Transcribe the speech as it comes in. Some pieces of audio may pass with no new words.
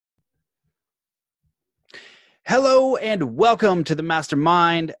Hello and welcome to the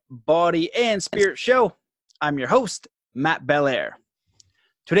Mastermind, Body, and Spirit Show. I'm your host, Matt Belair.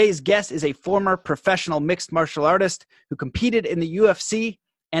 Today's guest is a former professional mixed martial artist who competed in the UFC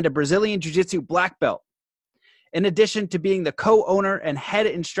and a Brazilian Jiu-Jitsu black belt. In addition to being the co-owner and head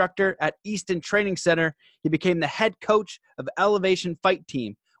instructor at Easton Training Center, he became the head coach of Elevation Fight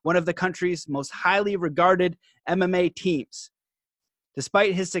Team, one of the country's most highly regarded MMA teams.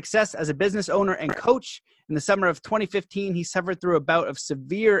 Despite his success as a business owner and coach, in the summer of 2015, he suffered through a bout of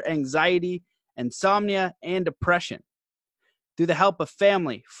severe anxiety, insomnia, and depression. Through the help of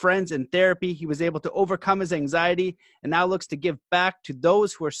family, friends, and therapy, he was able to overcome his anxiety and now looks to give back to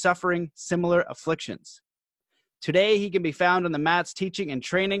those who are suffering similar afflictions. Today, he can be found on the mats teaching and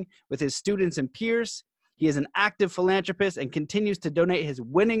training with his students and peers. He is an active philanthropist and continues to donate his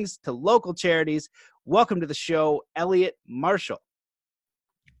winnings to local charities. Welcome to the show, Elliot Marshall.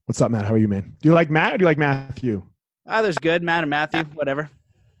 What's up, Matt? How are you, man? Do you like Matt or do you like Matthew? There's good, Matt and Matthew, whatever.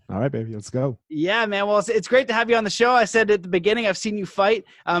 All right, baby, let's go. Yeah, man. Well, it's great to have you on the show. I said at the beginning, I've seen you fight,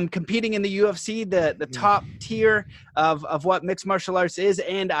 competing in the UFC, the top tier of what mixed martial arts is,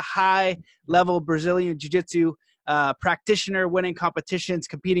 and a high-level Brazilian Jiu-Jitsu practitioner, winning competitions,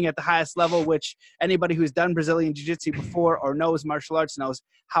 competing at the highest level, which anybody who's done Brazilian Jiu-Jitsu before or knows martial arts knows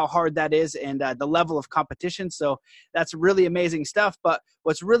how hard that is and the level of competition. So that's really amazing stuff. But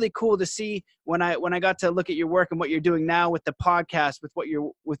what's really cool to see when I got to look at your work and what you're doing now with the podcast, with what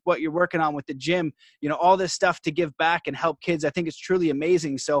you're working on with the gym, all this stuff to give back and help kids, I think it's truly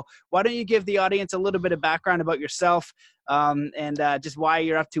amazing. So why don't you give the audience a little bit of background about yourself and just why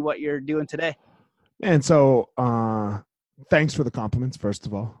you're up to what you're doing today? And so thanks for the compliments, first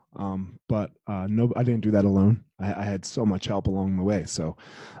of all. But no, I didn't do that alone. I had so much help along the way. So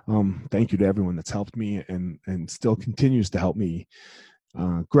thank you to everyone that's helped me and still continues to help me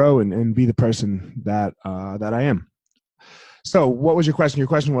grow and be the person that I am. So what was your question? Your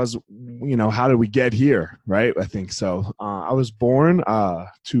question was, how did we get here, right? I think so. I was born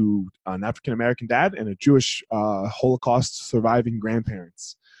to an African-American dad and a Jewish Holocaust surviving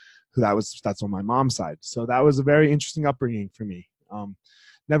grandparents. That's on my mom's side. So that was a very interesting upbringing for me.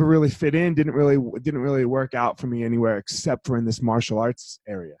 Never really fit in, didn't really work out for me anywhere except for in this martial arts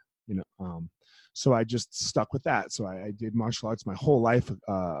area, so I just stuck with that. So I did martial arts my whole life,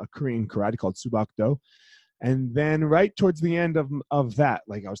 a Korean karate called Subak-do. And then right towards the end of that,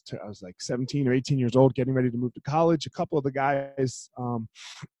 like I was like 17 or 18 years old, getting ready to move to college. A couple of the guys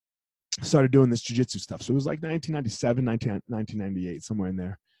started doing this jiu-jitsu stuff. So it was like 1997, 1998, somewhere in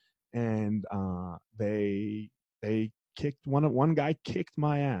there. And they kicked one guy kicked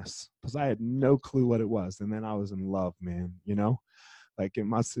my ass because I had no clue what it was, and then I was in love, man. Like it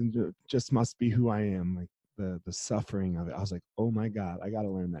must be who I am, like the suffering of it. I was like, oh my god, I got to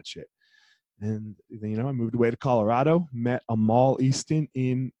learn that shit. And I moved away to Colorado, met Amal Easton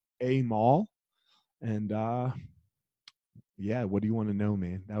in a mall, and yeah, what do you want to know,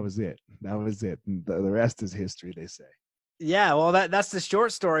 man? That was it. And the rest is history, they say. Yeah, well, that's the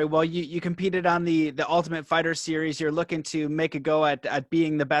short story. Well, you competed on the Ultimate Fighter series. You're looking to make a go at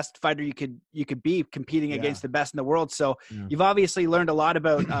being the best fighter you could be, competing against the best in the world. So you've obviously learned a lot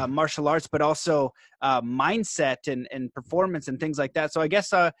about martial arts, but also mindset and performance and things like that. So I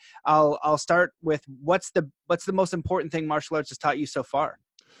guess I'll start with what's the most important thing martial arts has taught you so far?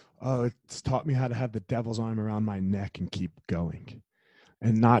 It's taught me how to have the devil's arm around my neck and keep going,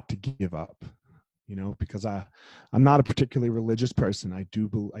 and not to give up. Because I'm not a particularly religious person. I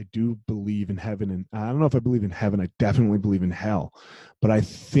do believe in heaven, and I don't know if I believe in heaven. I definitely believe in hell, but I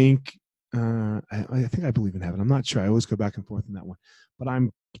think I believe in heaven. I'm not sure. I always go back and forth on that one, but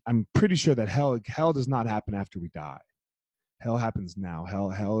I'm pretty sure that hell does not happen after we die. Hell happens now.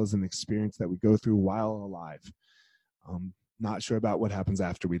 Hell is an experience that we go through while alive. Not sure about what happens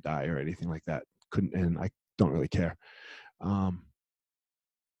after we die or anything like that. And I don't really care.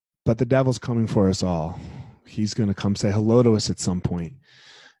 But the devil's coming for us all. He's going to come say hello to us at some point.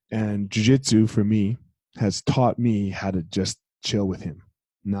 And jiu-jitsu, for me, has taught me how to just chill with him.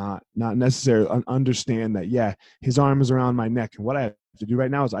 Not necessarily understand that, yeah, his arm is around my neck. And what I have to do right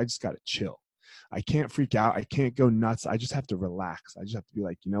now is I just got to chill. I can't freak out. I can't go nuts. I just have to relax. I just have to be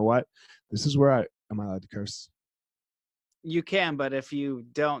like, you know what? This is where am I allowed to curse? You can, but if you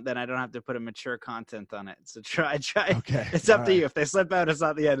don't, then I don't have to put a mature content on it. So try. Okay. It's up to you. If they slip out, it's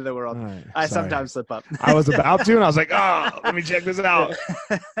not the end of the world. Right. I sometimes slip up. I was about to, and I was like, oh, let me check this out.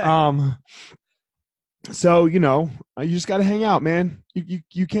 So, you just got to hang out, man.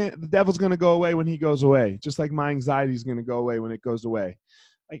 You can't, the devil's going to go away when he goes away. Just like my anxiety is going to go away when it goes away.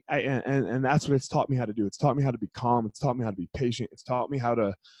 And that's what it's taught me how to do. It's taught me how to be calm. It's taught me how to be patient. It's taught me how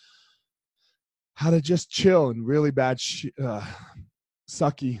to how to just chill in really bad,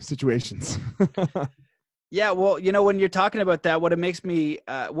 sucky situations. Yeah, well, when you're talking about that, what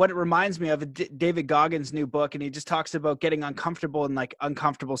it reminds me of David Goggins' new book, and he just talks about getting uncomfortable in like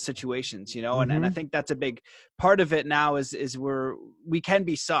uncomfortable situations, and I think that's a big part of it now is we can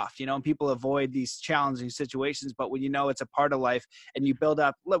be soft, and people avoid these challenging situations, but when it's a part of life and you build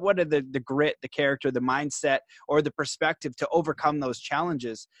up, what are the grit, the character, the mindset, or the perspective to overcome those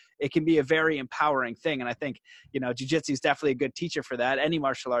challenges, it can be a very empowering thing. And I think, jiu-jitsu is definitely a good teacher for that, any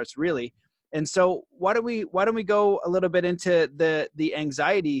martial arts really. And so why don't we go a little bit into the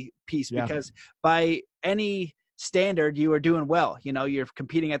anxiety piece? Yeah. Because by any standard, you are doing well. You're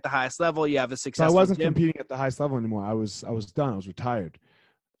competing at the highest level. You have a successful So I wasn't gym. competing at the highest level anymore. I was done. I was retired.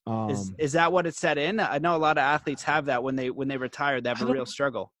 Is that what it set in? I know a lot of athletes have that when they retire, they have a real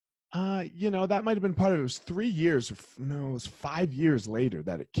struggle. That might have been part of it. It was 3 years. No, it was 5 years later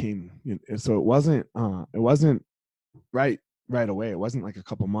that it came. So it wasn't right away. It wasn't like a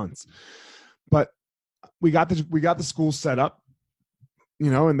couple months. But we got the school set up,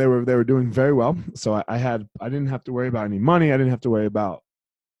 and they were doing very well. So I didn't have to worry about any money. I didn't have to worry about.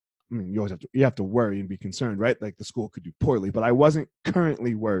 I mean, you have to worry and be concerned, right? Like the school could do poorly, but I wasn't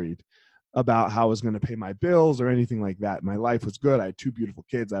currently worried about how I was going to pay my bills or anything like that. My life was good. I had 2 beautiful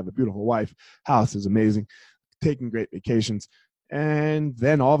kids. I have a beautiful wife. House is amazing. Taking great vacations. And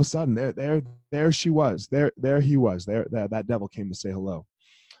then all of a sudden, there she was. There he was. That devil came to say hello.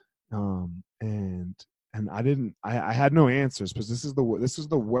 And I had no answers because this is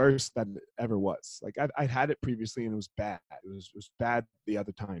the worst that it ever was. Like I'd had it previously and it was bad. It was bad the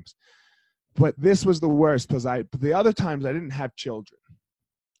other times, but this was the worst because the other times I didn't have children.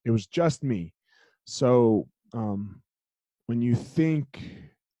 It was just me. So when you think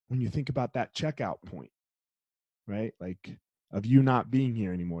about that checkout point, right? Like of you not being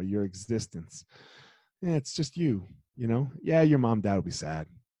here anymore, your existence. Yeah, it's just you. Yeah, your mom, dad will be sad.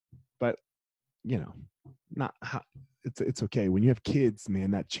 But not how it's okay when you have kids,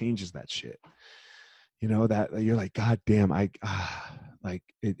 man. That changes that shit. That you're like, God damn, like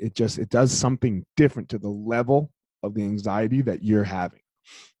it does something different to the level of the anxiety that you're having.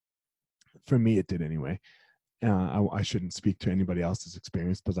 For me, it did anyway. I shouldn't speak to anybody else's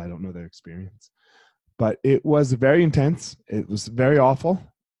experience because I don't know their experience. But it was very intense. It was very awful.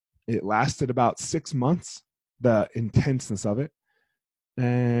 It lasted about 6 months, the intenseness of it,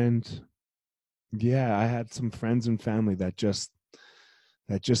 and. Yeah, I had some friends and family that just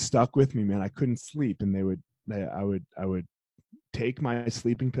stuck with me, man. I couldn't sleep, and I would take my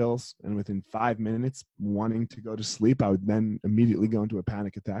sleeping pills, and within 5 minutes, wanting to go to sleep, I would then immediately go into a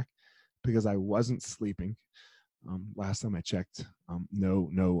panic attack because I wasn't sleeping. Last time I checked,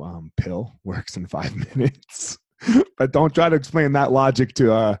 no pill works in 5 minutes. But don't try to explain that logic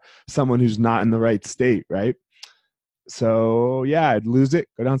to someone who's not in the right state, right? So yeah, I'd lose it,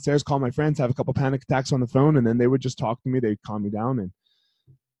 go downstairs, call my friends, have a couple panic attacks on the phone, and then they would just talk to me. They'd calm me down, and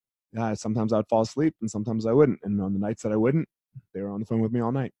yeah, sometimes I'd fall asleep, and sometimes I wouldn't. And on the nights that I wouldn't, they were on the phone with me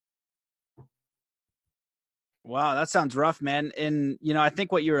all night. Wow, that sounds rough, man. And I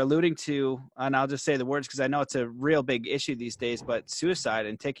think what you're alluding to, and I'll just say the words because I know it's a real big issue these days, but suicide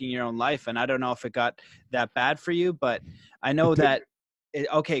and taking your own life. And I don't know if it got that bad for you, but I know that.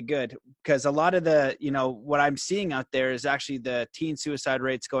 Okay, good. Because a lot of the, what I'm seeing out there is actually the teen suicide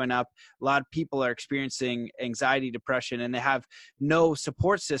rates going up. A lot of people are experiencing anxiety, depression, and they have no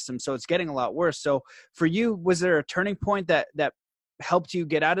support system. So it's getting a lot worse. So for you, was there a turning point that helped you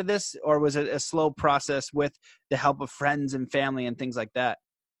get out of this, or was it a slow process with the help of friends and family and things like that?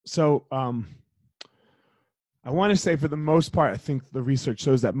 So I want to say for the most part, I think the research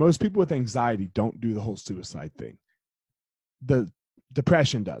shows that most people with anxiety don't do the whole suicide thing. The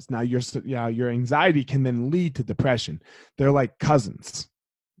depression does. Now your anxiety can then lead to depression. They're like cousins,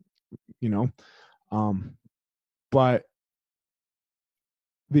 but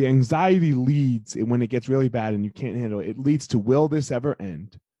the anxiety leads, when it gets really bad and you can't handle it, it leads to, will this ever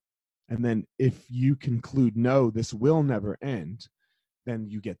end? And then if you conclude, no, this will never end, then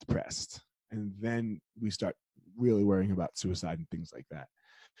you get depressed. And then we start really worrying about suicide and things like that.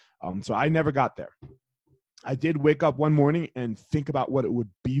 So I never got there. I did wake up one morning and think about what it would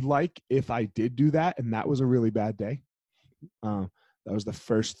be like if I did do that. And that was a really bad day. That was the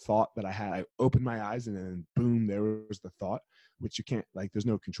first thought that I had. I opened my eyes and then boom, there was the thought, which you can't, like, there's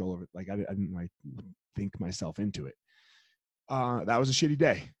no control over it. Like I didn't like think myself into it. That was a shitty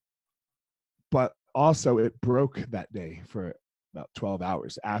day. But also it broke that day for about 12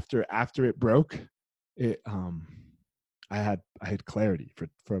 hours. After it broke, I had clarity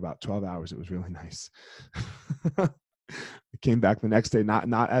for about 12 hours. It was really nice. came back the next day,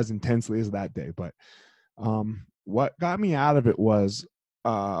 not as intensely as that day, but what got me out of it was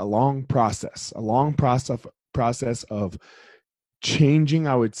a long process of changing,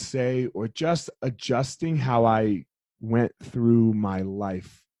 I would say, or just adjusting how I went through my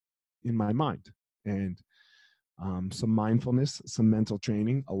life in my mind. And some mindfulness, some mental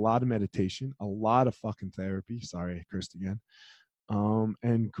training, a lot of meditation, a lot of fucking therapy. Sorry, I cursed again.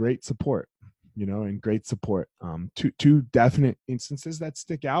 And great support, and great support. Two definite instances that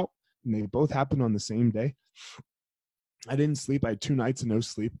stick out, and they both happened on the same day. I didn't sleep. I had 2 nights of no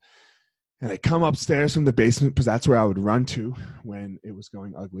sleep. And I come upstairs from the basement because that's where I would run to when it was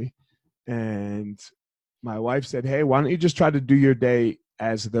going ugly. And my wife said, hey, why don't you just try to do your day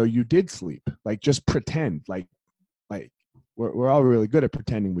as though you did sleep? Like, just pretend like we're all really good at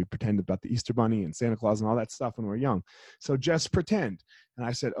pretending. We pretend about the Easter Bunny and Santa Claus and all that stuff when we're young. So just pretend. And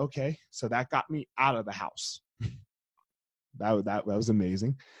I said, okay. So that got me out of the house. That was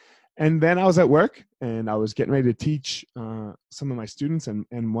amazing. And then I was at work and I was getting ready to teach some of my students, and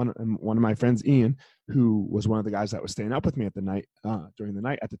one of my friends, Ian, who was one of the guys that was staying up with me at the night during the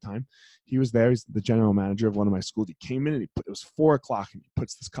night at the time. He was there. He's the general manager of one of my schools. He came in and it was 4:00 and he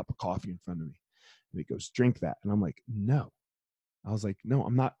puts this cup of coffee in front of me and he goes, drink that. And I'm like, no. I was like, no,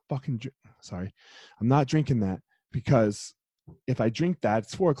 I'm not I'm not drinking that, because if I drink that,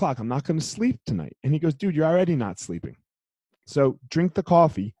 it's 4:00. I'm not going to sleep tonight. And he goes, dude, you're already not sleeping. So drink the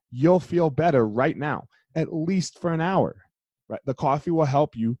coffee. You'll feel better right now, at least for an hour. Right? The coffee will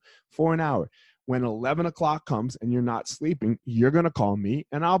help you for an hour. When 11 o'clock comes and you're not sleeping, you're going to call me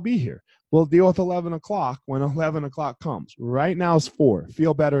and I'll be here. We'll deal with 11 o'clock when 11 o'clock comes. Right now is 4.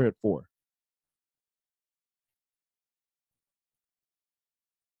 Feel better at 4.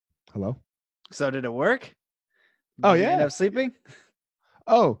 Hello? So did it work? Oh, Did you yeah. end up sleeping?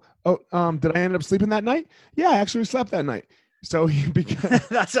 Did I end up sleeping that night? Yeah, I actually slept that night. So he began.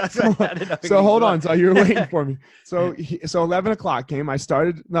 That's what I didn't know. So hold on. So you're waiting for me. So 11 o'clock came.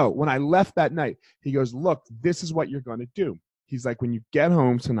 When I left that night, he goes, look, this is what you're going to do. He's like, when you get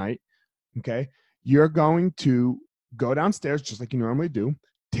home tonight, okay, you're going to go downstairs just like you normally do,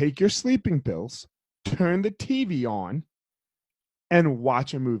 take your sleeping pills, turn the TV on, and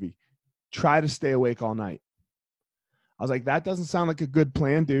watch a movie. Try to stay awake all night. I was like, that doesn't sound like a good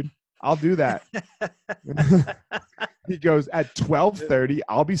plan, dude. I'll do that. He goes, at 12:30,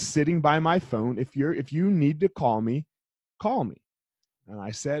 I'll be sitting by my phone. If you need to call me, call me. And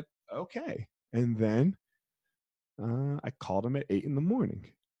I said, okay. And then I called him at 8 a.m.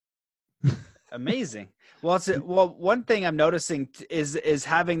 Amazing. Well, one thing I'm noticing is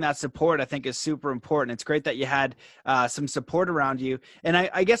having that support, I think, is super important. It's great that you had some support around you. And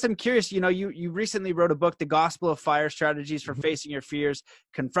I guess I'm curious, you recently wrote a book, The Gospel of Fire: Strategies for Facing Your Fears,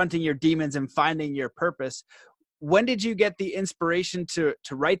 Confronting Your Demons, and Finding Your Purpose. When did you get the inspiration to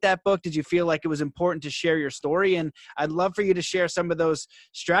write that book? Did you feel like it was important to share your story? And I'd love for you to share some of those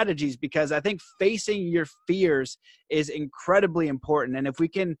strategies, because I think facing your fears is incredibly important. And if we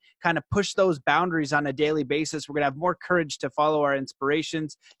can kind of push those boundaries on a daily basis, we're going to have more courage to follow our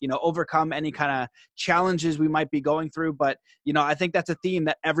inspirations, overcome any kind of challenges we might be going through. But, I think that's a theme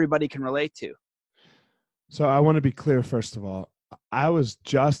that everybody can relate to. So I want to be clear, first of all. I was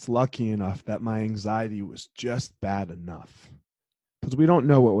just lucky enough that my anxiety was just bad enough, because we don't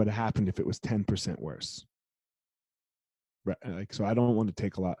know what would have happened if it was 10% worse. Right? So I don't want to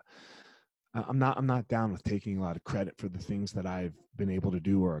take a lot. I'm not down with taking a lot of credit for the things that I've been able to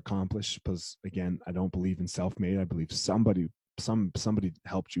do or accomplish, because again, I don't believe in self-made. I believe somebody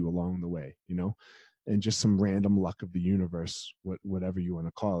helped you along the way, and just some random luck of the universe, whatever you want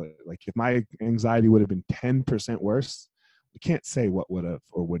to call it. Like, if my anxiety would have been 10% worse, we can't say what would have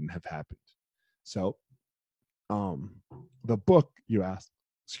or wouldn't have happened. So the book you asked,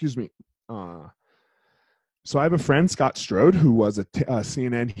 excuse me. So I have a friend, Scott Strode, who was a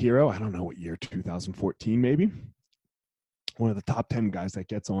CNN hero. I don't know what year, 2014 maybe. One of the top 10 guys that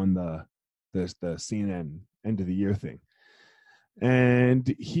gets on the CNN end of the year thing.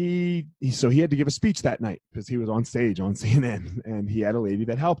 And he had to give a speech that night because he was on stage on CNN, and he had a lady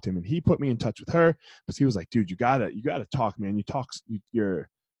that helped him, and he put me in touch with her because he was like, dude, you gotta talk, man. Your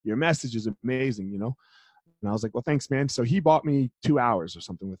message is amazing, And I was like, well, thanks, man. So he bought me 2 hours or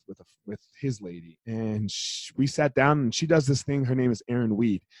something with his lady, and we sat down, and she does this thing. Her name is Erin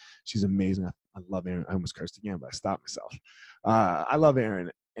Weed. She's amazing. I love Erin. I almost cursed again, but I stopped myself. I love Erin.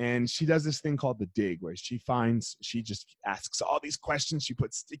 And she does this thing called the dig, where she just asks all these questions. She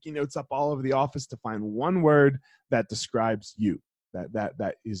puts sticky notes up all over the office to find one word that describes you,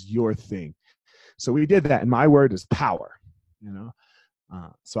 that is your thing. So we did that, and my word is power.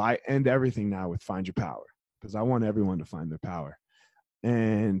 So I end everything now with find your power. because I want everyone to find their power.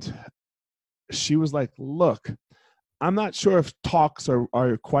 And she was like, look, I'm not sure if talks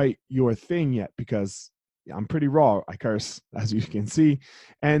are quite your thing yet, because I'm pretty raw. I curse, as you can see.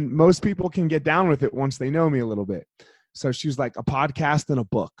 And most people can get down with it once they know me a little bit. So she was like, a podcast and a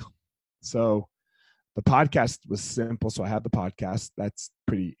book. So the podcast was simple. So I had the podcast. That's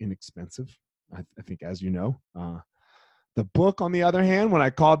pretty inexpensive, I think, as you know. The book, on the other hand, when I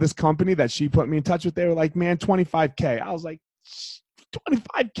called this company that she put me in touch with, they were like, man, $25K. I was like,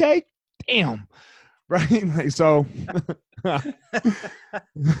 $25K? Damn. Right? Like, so,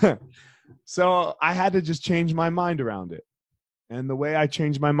 so I had to just change my mind around it. And the way I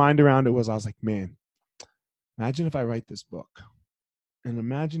changed my mind around it was, I was like, man, imagine if I write this book. And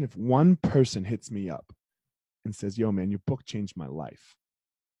imagine if one person hits me up and says, yo, man, your book changed my life.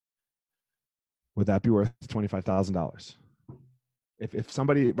 Would that be worth $25,000? If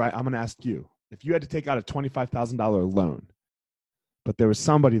somebody, right, I'm going to ask you, if you had to take out a $25,000 loan, but there was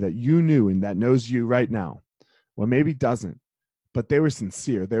somebody that you knew and that knows you right now, well, maybe doesn't, but they were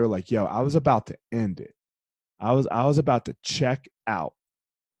sincere. They were like, yo, I was about to end it. I was about to check out.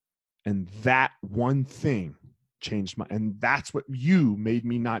 And that one thing changed and that's what you made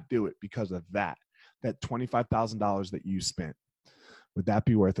me not do it, because of that $25,000 that you spent. Would that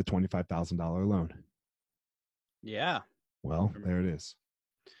be worth a $25,000 loan? Yeah. Well, there it is.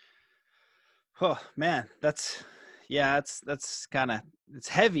 Oh man, that's kind of, it's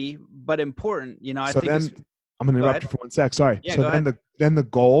heavy but important. You know, I think then I'm going to interrupt you for 1 sec. Sorry. Yeah, so then the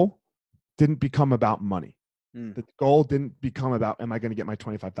goal didn't become about money. Mm. The goal didn't become about, am I going to get my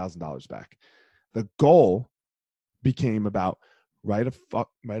 $25,000 back? The goal became about write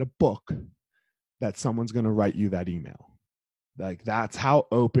a book that someone's going to write you that email. Like, that's how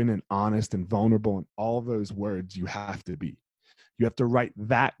open and honest and vulnerable and all of those words you have to be. You have to write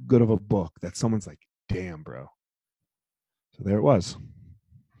that good of a book that someone's like, damn, bro. So there it was.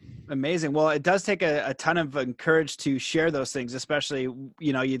 Amazing. Well, it does take a ton of courage to share those things, especially,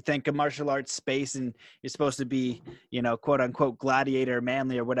 you know, you'd think a martial arts space and you're supposed to be, you know, quote unquote, gladiator,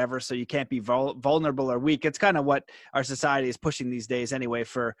 manly or whatever. So you can't be vulnerable or weak. It's kind of what our society is pushing these days anyway,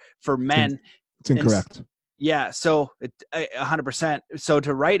 for men. It's incorrect. Yeah. So 100%. So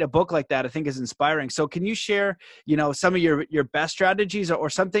to write a book like that, I think is inspiring. So can you share, you know, some of your best strategies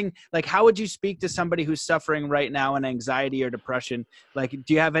or something like, how would you speak to somebody who's suffering right now in anxiety or depression? Like,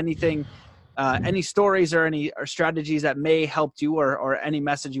 do you have anything, any stories or strategies that may help you or any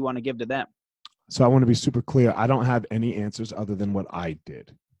message you want to give to them? So I want to be super clear. I don't have any answers other than what I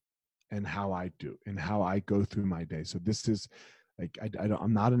did and how I do and how I go through my day. So this is like,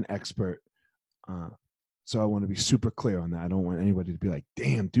 I'm not an expert. So I want to be super clear on that. I don't want anybody to be like,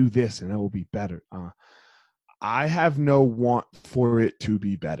 damn, do this and it will be better. I have no want for it to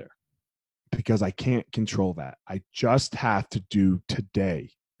be better because I can't control that. I just have to do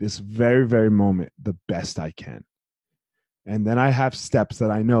today, this very, very moment, the best I can. And then I have steps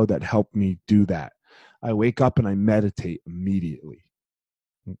that I know that help me do that. I wake up and I meditate immediately.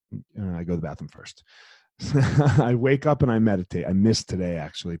 And I go to the bathroom first. I wake up and I meditate. I missed today,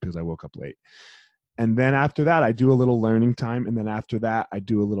 actually, because I woke up late. And then after that, I do a little learning time. And then after that, I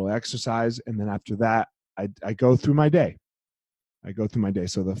do a little exercise. And then after that, I go through my day.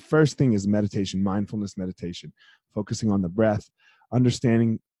 So the first thing is meditation, mindfulness meditation, focusing on the breath,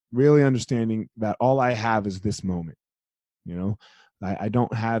 really understanding that all I have is this moment. You know, I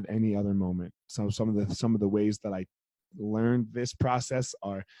don't have any other moment. So some of the ways that I learned this process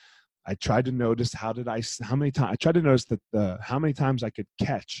are, I tried to notice how many times I could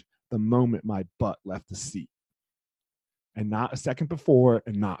catch the moment my butt left the seat, and not a second before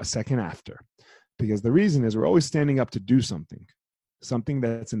and not a second after. Because the reason is we're always standing up to do something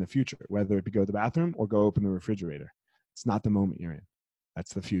that's in the future, whether it be go to the bathroom or go open the refrigerator. It's not the moment you're in.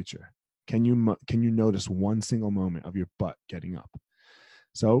 That's the future. Can you notice one single moment of your butt getting up?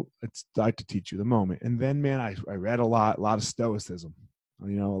 So it's start to teach you the moment. And then, man, I read a lot of stoicism.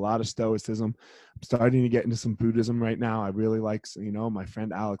 You know, a lot of stoicism. I'm starting to get into some Buddhism right now. I really like, you know, my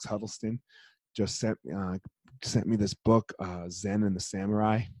friend Alex Huddleston just sent me this book, Zen and the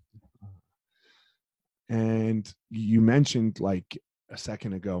Samurai. And you mentioned like a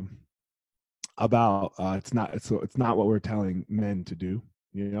second ago about it's not what we're telling men to do,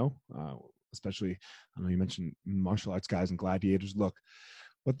 you know, especially, I know you mentioned martial arts guys and gladiators. Look,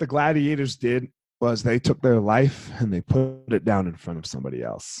 what the gladiators did was they took their life and they put it down in front of somebody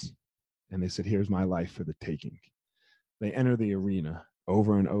else. And they said, here's my life for the taking. They enter the arena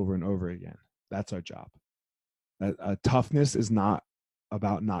over and over and over again. That's our job. Toughness is not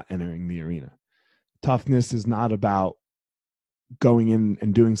about not entering the arena. Toughness is not about going in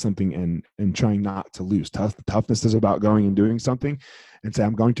and doing something and trying not to lose. Toughness is about going and doing something and say,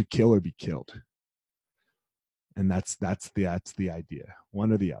 I'm going to kill or be killed. And that's the idea.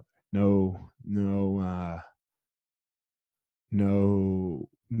 One or the other. No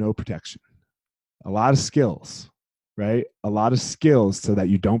protection. A lot of skills, right? A lot of skills so that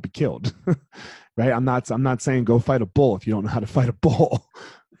you don't be killed. Right? I'm not saying go fight a bull if you don't know how to fight a bull.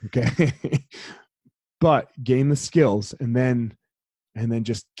 Okay. But gain the skills and then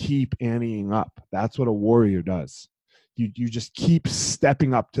just keep anteing up. That's what a warrior does. You just keep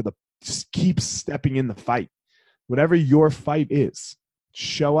stepping up just keep stepping in the fight. Whatever your fight is,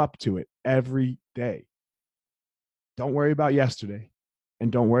 show up to it every day. Don't worry about yesterday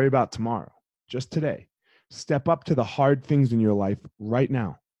and don't worry about tomorrow. Just today. Step up to the hard things in your life right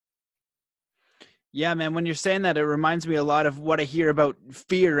now. Yeah, man, when you're saying that, it reminds me a lot of what I hear about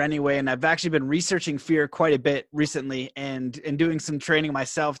fear anyway. And I've actually been researching fear quite a bit recently and doing some training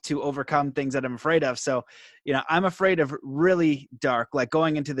myself to overcome things that I'm afraid of. So, I'm afraid of really dark, like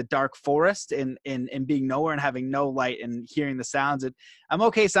going into the dark forest and being nowhere and having no light and hearing the sounds. I'm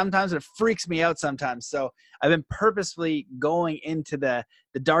okay sometimes, but it freaks me out sometimes. So I've been purposefully going into the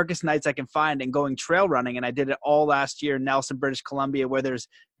darkest nights I can find and going trail running. And I did it all last year in Nelson, British Columbia, where there's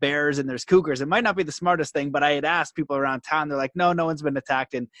bears and there's cougars. It might not be the smartest thing, but I had asked people around town. They're like, no one's been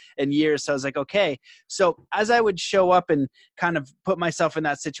attacked in years. So I was like, okay. So as I would show up and kind of put myself in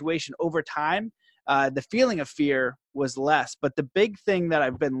that situation over time, the feeling of fear was less. But the big thing that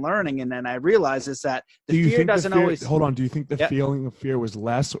I've been learning and then I realize is that the fear doesn't always. Hold on. Do you think the feeling of fear was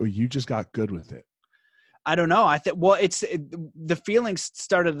less or you just got good with it? I don't know. The feelings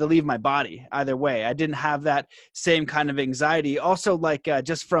started to leave my body either way. I didn't have that same kind of anxiety. Also,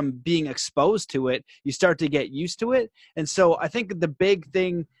 just from being exposed to it, you start to get used to it. And so I think the big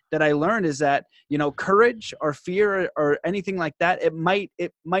thing that I learned is that, courage or fear or anything like that, it might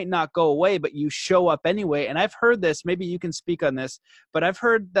not go away, but you show up anyway. And I've heard this, maybe you can speak on this, but I've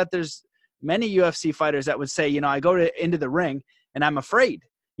heard that there's many UFC fighters that would say, I go into the ring and I'm afraid.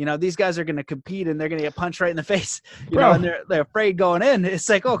 These guys are going to compete and they're going to get punched right in the face, and they're afraid going in. It's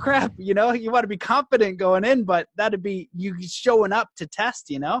like, oh crap, you want to be confident going in, but that'd be you showing up to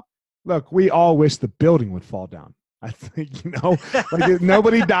test, Look, we all wish the building would fall down. I think,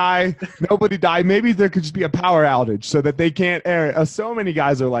 nobody die. Maybe there could just be a power outage so that they can't air. So many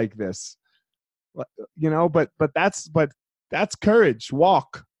guys are like this, but that's courage.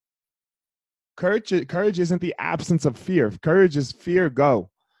 Walk. Courage isn't the absence of fear. Courage is fear. Go.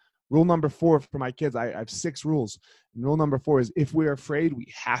 Rule number 4 for my kids, I have 6 rules. And rule number 4 is if we're afraid, we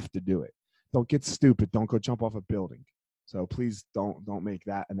have to do it. Don't get stupid. Don't go jump off a building. So please don't make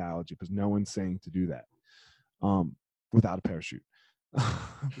that analogy because no one's saying to do that without a parachute,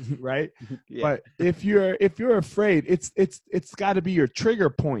 right? Yeah. But if you're afraid, it's got to be your trigger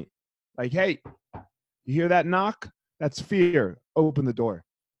point. Like, hey, you hear that knock? That's fear. Open the door.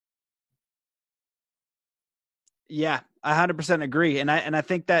 Yeah, I 100% agree. And I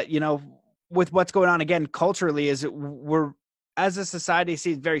think that, with what's going on again, culturally is we're, as a society,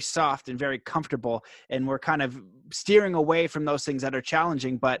 seems very soft and very comfortable, and we're kind of steering away from those things that are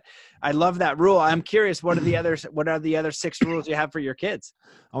challenging. But I love that rule. I'm curious, what are the other 6 rules you have for your kids?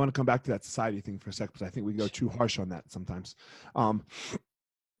 I want to come back to that society thing for a second because I think we go too harsh on that sometimes.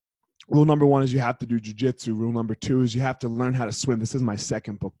 Rule number 1 is you have to do jujitsu. Rule number 2 is you have to learn how to swim. This is my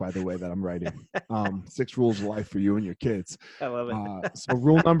second book, by the way, that I'm writing. 6 Rules of Life for You and Your Kids. I love it. So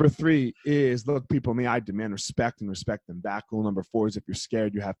rule number 3 is look people in the eye, demand respect and respect them back. Rule number 4 is if you're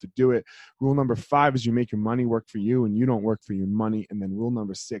scared, you have to do it. Rule number 5 is you make your money work for you and you don't work for your money. And then rule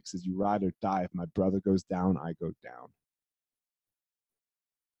number 6 is you ride or die. If my brother goes down, I go down.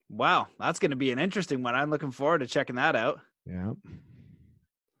 Wow, that's going to be an interesting one. I'm looking forward to checking that out. Yeah.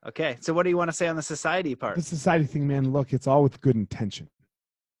 Okay, so what do you want to say on the society part? The society thing, man, look, it's all with good intention.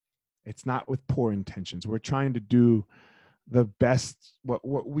 It's not with poor intentions. We're trying to do the best,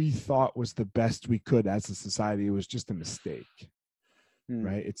 what we thought was the best we could as a society. It was just a mistake,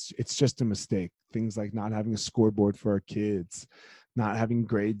 right? It's just a mistake. Things like not having a scoreboard for our kids, not having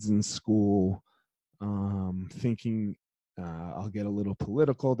grades in school, thinking, I'll get a little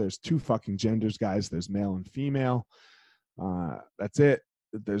political. There's 2 fucking genders, guys. There's male and female. That's it.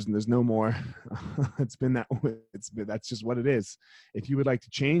 There's no more. It's been that way. That's just what it is. If you would like to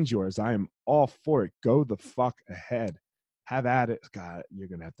change yours, I am all for it. Go the fuck ahead. Have at it. God, you're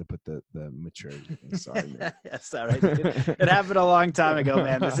gonna have to put the maturity thing. Sorry, man. That's all right. It happened a long time ago,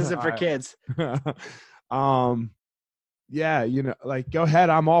 man. This isn't for kids. Yeah, go ahead.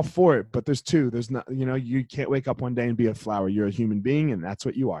 I'm all for it. But there's 2. There's not. You can't wake up one day and be a flower. You're a human being, and that's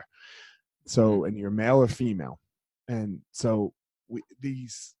what you are. So, and you're male or female, and so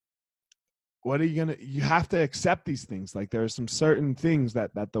these, what are you gonna? You have to accept these things. Like there are some certain things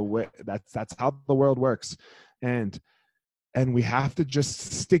that the way that's how the world works, and we have to just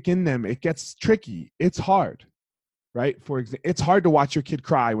stick in them. It gets tricky. It's hard, right? For example, it's hard to watch your kid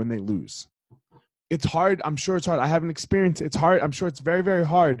cry when they lose. It's hard. I'm sure it's hard. I haven't experienced it. It's hard. I'm sure it's very, very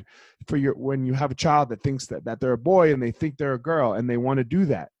hard for when you have a child that thinks that they're a boy and they think they're a girl and they want to do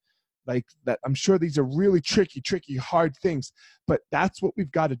that. Like that, I'm sure these are really tricky, hard things, but that's what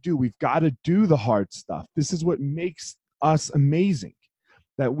we've got to do. We've got to do the hard stuff. This is what makes us amazing,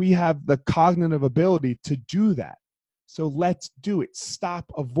 that we have the cognitive ability to do that. So let's do it.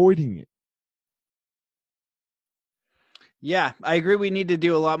 Stop avoiding it. Yeah, I agree. We need to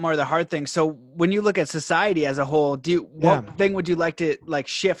do a lot more of the hard things. So when you look at society as a whole, what thing would you like to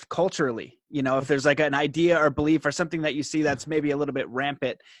shift culturally? You know, if there's like an idea or belief or something that you see that's maybe a little bit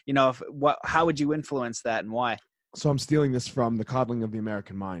rampant, you know, how would you influence that and why? So I'm stealing this from The Coddling of the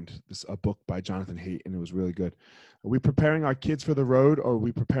American Mind, a book by Jonathan Haidt, and it was really good. Are we preparing our kids for the road, or are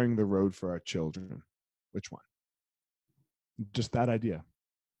we preparing the road for our children? Which one? Just that idea.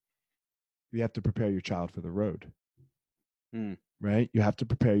 You have to prepare your child for the road. Right? You have to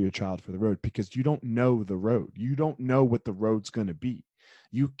prepare your child for the road because you don't know the road. You don't know what the road's going to be.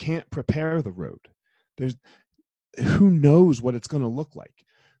 You can't prepare the road. Who knows what it's going to look like?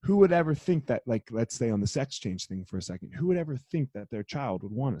 Who would ever think that, like, let's stay on the sex change thing for a second. Who would ever think that their child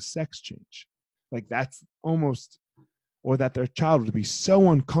would want a sex change? Like that's almost, or that their child would be so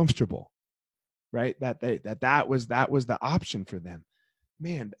uncomfortable, right? That was the option for them.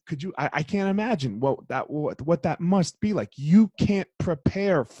 Man, could you? I can't imagine what that must be like. You can't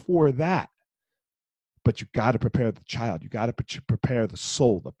prepare for that, but you got to prepare the child. You got to prepare the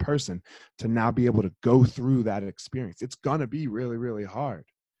soul, the person, to now be able to go through that experience. It's gonna be really, really hard,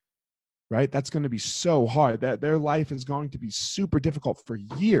 right? That's going to be so hard. That their life is going to be super difficult for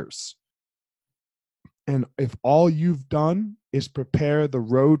years. And if all you've done is prepare the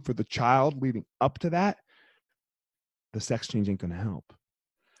road for the child leading up to that, the sex change ain't going to help.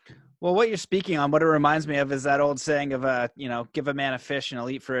 Well, what you're speaking on, what it reminds me of is that old saying of, give a man a fish and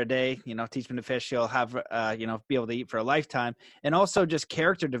he'll eat for a day, teach him to fish, he'll have, be able to eat for a lifetime. And also just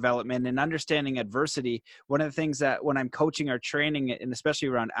character development and understanding adversity. One of the things that when I'm coaching or training, and especially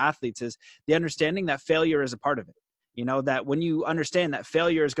around athletes, is the understanding that failure is a part of it. That when you understand that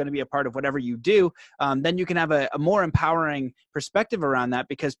failure is going to be a part of whatever you do, then you can have a more empowering perspective around that,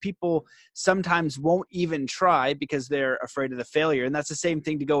 because people sometimes won't even try because they're afraid of the failure. And that's the same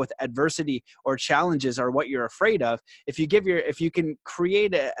thing to go with adversity or challenges or what you're afraid of. If you can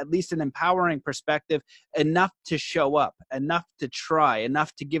create at least an empowering perspective enough to show up, enough to try,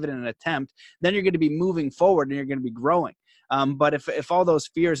 enough to give it an attempt, then you're going to be moving forward and you're going to be growing. But if all those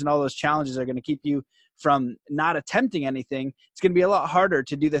fears and all those challenges are going to keep you from not attempting anything, it's going to be a lot harder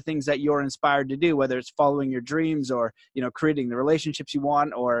to do the things that you're inspired to do, whether it's following your dreams or, creating the relationships you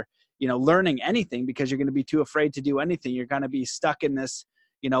want, or, learning anything, because you're going to be too afraid to do anything. You're going to be stuck in this,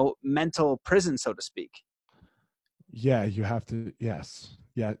 mental prison, so to speak. Yeah, you have to. Yes.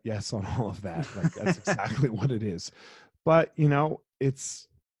 Yeah. Yes. On all of that. Like that's exactly what it is. But,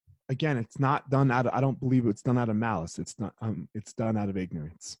 it's not done I don't believe it's done out of malice. It's not, it's done out of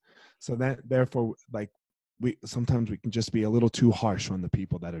ignorance. So therefore, like sometimes we can just be a little too harsh on the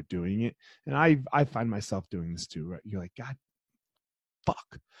people that are doing it. And I find myself doing this too, right? You're like, God,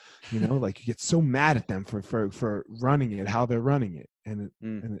 fuck, like you get so mad at them for running it, how they're running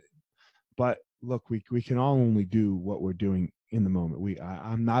it. But look, we can all only do what we're doing in the moment.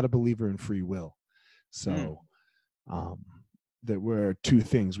 I'm not a believer in free will. So, that we're two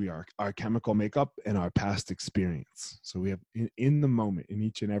things. We are our chemical makeup and our past experience. So we have in the moment, in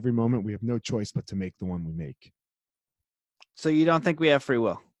each and every moment, we have no choice but to make the one we make. So you don't think we have free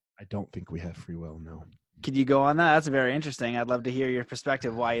will? I don't think we have free will, no. Could you go on that? That's very interesting. I'd love to hear your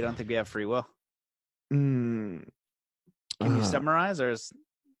perspective why you don't think we have free will. Can you summarize, or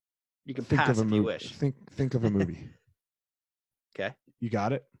you can pass if you wish? Think of a movie. Okay. You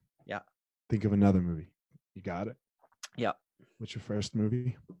got it? Yeah. Think of another movie. You got it? Yeah. What's your first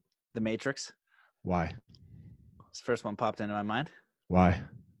movie? The Matrix. Why? It's the first one popped into my mind. Why?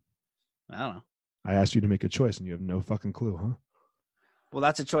 I don't know. I asked you to make a choice and you have no fucking clue, huh? Well,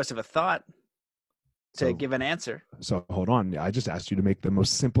 that's a choice of a thought to give an answer. So hold on. I just asked you to make the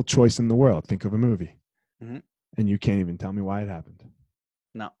most simple choice in the world. Think of a movie. Mm-hmm. And you can't even tell me why it happened.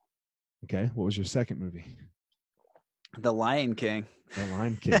 No. Okay. What was your second movie? The Lion King. The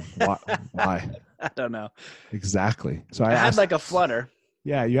Lion King. Why? I don't know. Exactly. So I had like a flutter.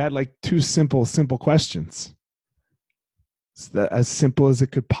 Yeah, you had like two simple questions. It's as simple as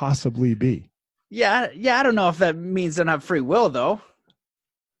it could possibly be. Yeah. I don't know if that means they don't have free will, though.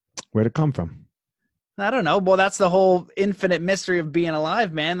 Where'd it come from? I don't know. Well, that's the whole infinite mystery of being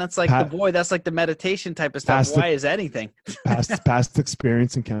alive, man. That's like the void. That's like the meditation type of stuff. Why is anything? past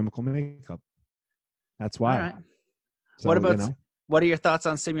experience and chemical makeup. That's why. All right. So, what are your thoughts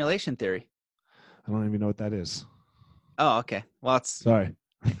on simulation theory? I don't even know what that is. Oh, okay. Well, sorry.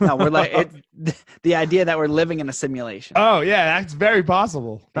 No, we're like the idea that we're living in a simulation. Oh yeah, that's very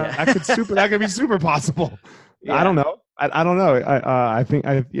possible. That could be super possible. Yeah. I don't know. I don't know. I think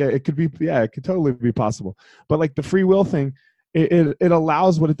it could be. Yeah, it could totally be possible. But like the free will thing, it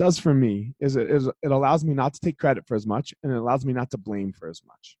allows, what it does for me is it allows me not to take credit for as much, and it allows me not to blame for as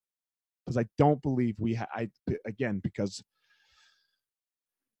much, because I don't believe because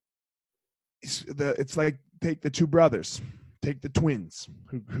it's like, take the two brothers, take the twins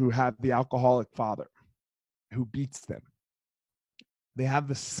who have the alcoholic father who beats them. They have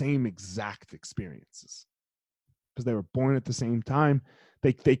the same exact experiences because they were born at the same time.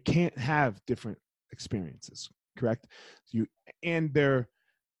 They can't have different experiences, correct? The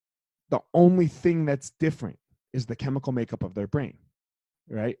only thing that's different is the chemical makeup of their brain,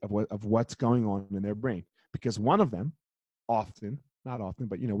 right? Of what's going on in their brain. Because one of them, not often,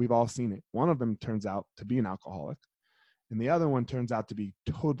 but we've all seen it. One of them turns out to be an alcoholic, and the other one turns out to be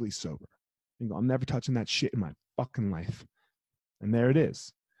totally sober. You go, I'm never touching that shit in my fucking life. And there it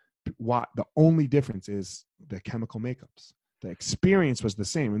is. The only difference is the chemical makeups. The experience was the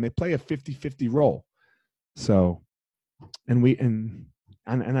same, and they play a 50-50 role. So, and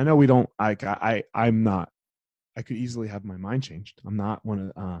I know we don't. I'm not. I could easily have my mind changed. I'm not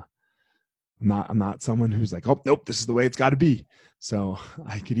one of. I'm not someone who's like, oh nope, this is the way it's got to be. So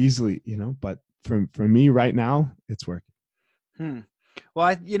I could easily, But for me right now, it's working.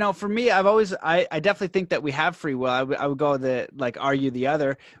 Well, for me, I definitely think that we have free will. I would go are you the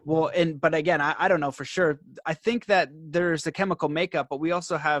other? Well, but again, I don't know for sure. I think that there's the chemical makeup, but we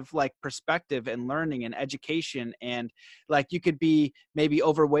also have like perspective and learning and education. And like, you could be maybe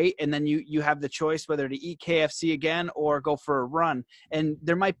overweight, and then you have the choice whether to eat KFC again or go for a run. And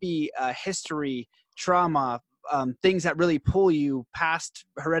there might be history, trauma, things that really pull you past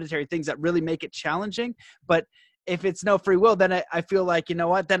hereditary things that really make it challenging. But if it's no free will, then I feel like, you know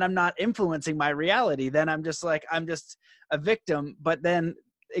what, then I'm not influencing my reality. Then I'm just a victim. But then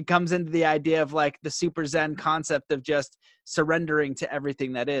it comes into the idea of like the super Zen concept of just surrendering to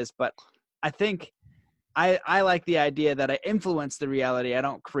everything that is. But I think I like the idea that I influence the reality. I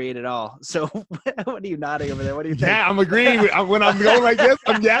don't create it all. So what are you nodding over there? What do you think? Yeah, I'm agreeing. When I'm going like this,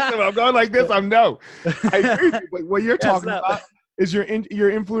 I'm yes. When I'm going like this, I'm no. I agree with you. What you're talking about is your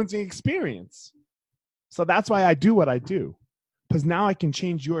influencing experience. So that's why I do what I do, because now I can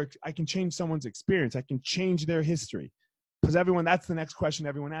change someone's experience. I can change their history. Because that's the next question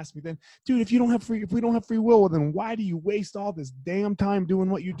everyone asks me then, dude, if we don't have free will, well, then why do you waste all this damn time doing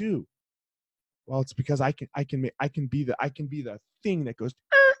what you do? Well, it's because I can be the thing that goes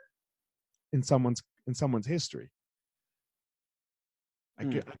in someone's history. I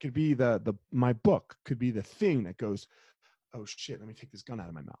could be my book could be the thing that goes, oh shit, let me take this gun out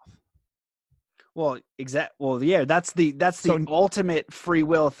of my mouth. Well, yeah, that's the ultimate free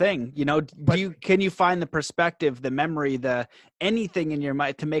will thing. Can you find the perspective, the memory, anything in your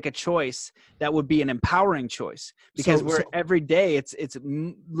mind to make a choice that would be an empowering choice? Because every day it's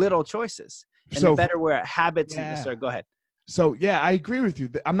little choices, and the better we're at habits. Yeah. Sorry, go ahead. So yeah, I agree with you.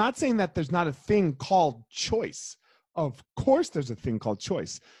 I'm not saying that there's not a thing called choice. Of course, there's a thing called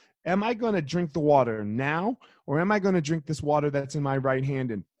choice. Am I going to drink the water now, or am I going to drink this water that's in my right hand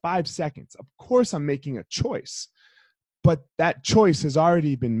in 5 seconds? Of course, I'm making a choice, but that choice has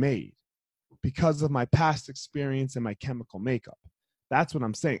already been made because of my past experience and my chemical makeup. That's what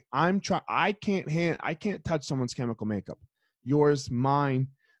I'm saying. I can't touch someone's chemical makeup. Yours, mine,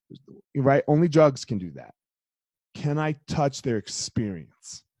 right? Only drugs can do that. Can I touch their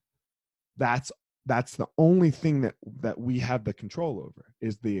experience? That's the only thing that we have the control over,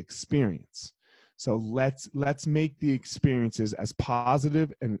 is the experience. So let's make the experiences as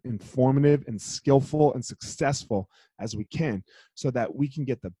positive and informative and skillful and successful as we can, so that we can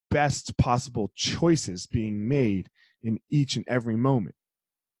get the best possible choices being made in each and every moment.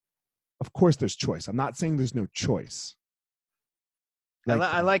 Of course there's choice. I'm not saying there's no choice.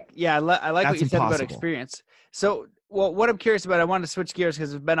 I like what you said about experience. So, well, what I'm curious about, I wanted to switch gears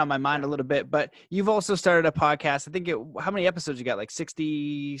because it's been on my mind a little bit, but you've also started a podcast. I think how many episodes you got? Like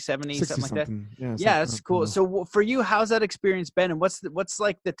 60, 70, something like that? Yeah, that's cool. So for you, how's that experience been? And what's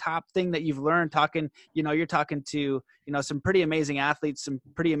like the top thing that you've learned talking, you're talking to, some pretty amazing athletes, some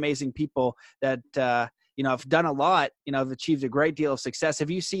pretty amazing people that, have done a lot, have achieved a great deal of success.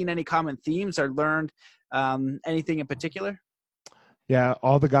 Have you seen any common themes or learned anything in particular? Yeah,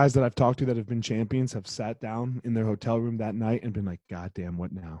 all the guys that I've talked to that have been champions have sat down in their hotel room that night and been like, God damn,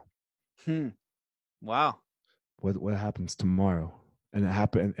 what now? Wow. What happens tomorrow? And it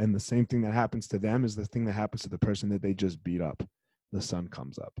happened, and the same thing that happens to them is the thing that happens to the person that they just beat up. The sun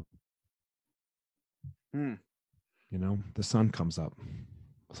comes up. The sun comes up.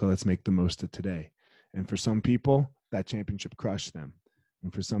 So let's make the most of today. And for some people, that championship crushed them.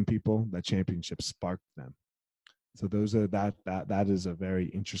 And for some people, that championship sparked them. So those are that is a very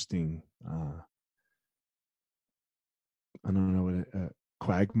interesting, I don't know what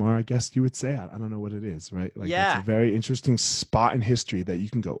quagmire, I guess you would say. I don't know what it is, right? Like, it's a very interesting spot in history that you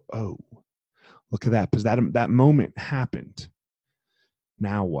can go, oh, look at that, because that moment happened.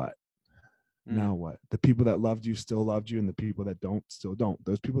 Now what? Now what? The people that loved you still loved you, and the people that don't still don't.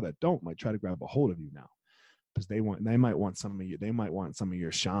 Those people that don't might try to grab a hold of you now, because they might want some of you. They might want some of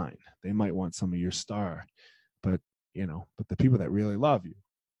your shine. They might want some of your star. But the people that really love you,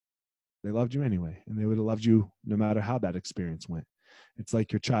 they loved you anyway, and they would have loved you no matter how that experience went. It's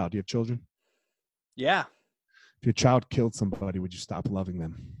like your child. Do you have children? Yeah. If your child killed somebody, would you stop loving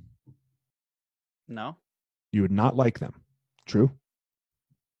them? No. You would not like them. True?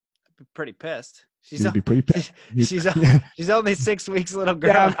 I'd be pretty pissed. You'd be pretty pissed. She's only 6 weeks, little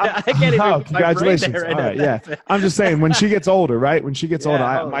girl. Yeah, I can't even. Congratulations. All right, yeah. I'm just saying, when she gets older, right? When she gets older,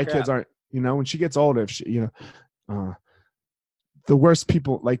 my crap. kids aren't. When she gets older, if she, the worst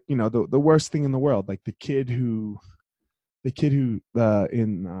people, like, the worst thing in the world, like the kid who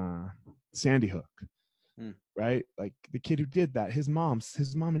in Sandy Hook, right? Like the kid who did that, his mom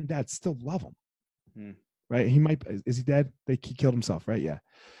and dad still love him, right? Is he dead? He killed himself, right? Yeah,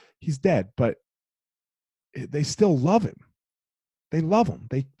 he's dead, but they still love him. They love him.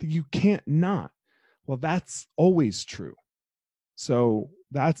 You can't not. Well, that's always true. So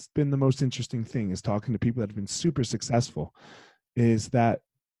that's been the most interesting thing, is talking to people that have been super successful, is that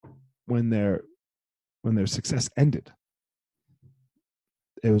when their success ended,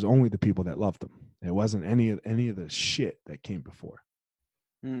 it was only the people that loved them. It wasn't any of the shit that came before.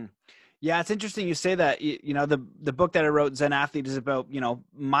 Yeah, it's interesting you say that. The book that I wrote, Zen Athlete, is about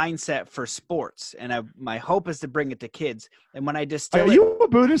mindset for sports, and my hope is to bring it to kids. And when I distill, are you a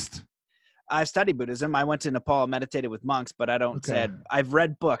Buddhist? I study Buddhism. I went to Nepal, meditated with monks, but I don't say I've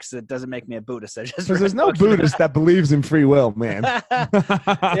read books. That doesn't make me a Buddhist. Because there's no Buddhist that believes in free will, man. I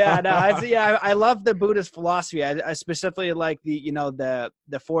love the Buddhist philosophy. I specifically like the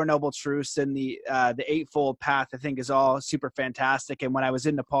Four Noble Truths and the Eightfold Path. I think is all super fantastic. And when I was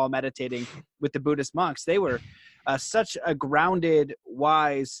in Nepal meditating with the Buddhist monks, they were such a grounded,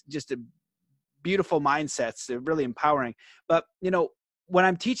 wise, just a beautiful mindsets. They're really empowering. But when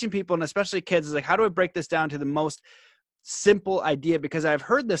I'm teaching people, and especially kids, is like, how do I break this down to the most simple idea? Because I've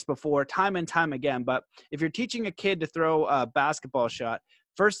heard this before time and time again, but if you're teaching a kid to throw a basketball shot,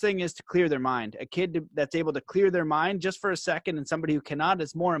 first thing is to clear their mind. A kid that's able to clear their mind just for a second, and somebody who cannot,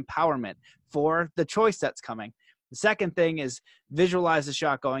 is more empowerment for the choice that's coming. The second thing is visualize the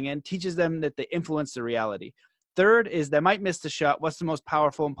shot going in, teaches them that they influence the reality. Third is they might miss the shot. What's the most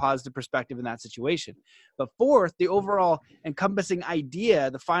powerful and positive perspective in that situation? But fourth, the overall encompassing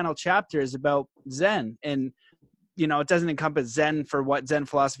idea, the final chapter, is about Zen. And, it doesn't encompass Zen for what Zen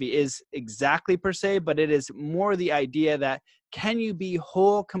philosophy is exactly per se, but it is more the idea that, can you be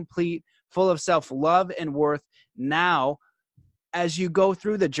whole, complete, full of self-love and worth now as you go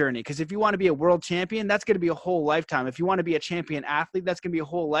through the journey? Because if you want to be a world champion, that's going to be a whole lifetime. If you want to be a champion athlete, that's going to be a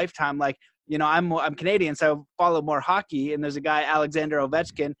whole lifetime. Like, I'm Canadian, so I follow more hockey. And there's a guy, Alexander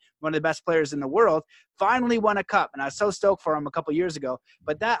Ovechkin, one of the best players in the world, finally won a cup. And I was so stoked for him a couple years ago.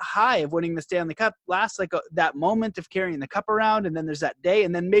 But that high of winning the Stanley Cup lasts like that moment of carrying the cup around. And then there's that day.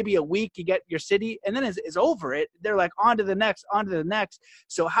 And then maybe a week you get your city. And then it's over it. They're like, on to the next, on to the next.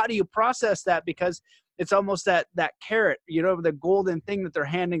 So how do you process that? Because it's almost that carrot, the golden thing that they're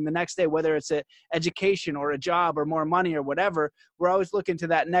handing the next day, whether it's an education or a job or more money or whatever. We're always looking to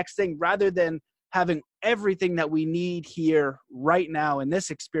that next thing rather than having everything that we need here right now in this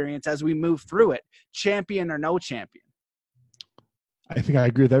experience as we move through it, champion or no champion. I think I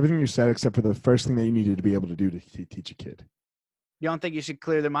agree with everything you said, except for the first thing that you needed to be able to do to teach a kid. You don't think you should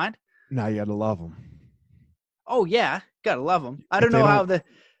clear their mind? No, you got to love them. Oh yeah, got to love them. I don't know how the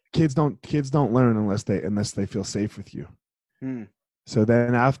kids don't learn unless they feel safe with you. So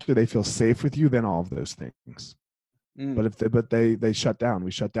then after they feel safe with you, then all of those things. But they shut down.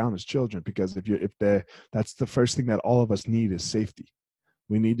 We shut down as children, because that's the first thing that all of us need is safety.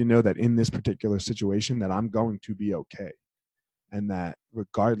 We need to know that in this particular situation that I'm going to be okay. and that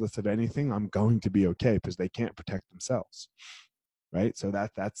regardless of anything, I'm going to be okay because they can't protect themselves. Right. So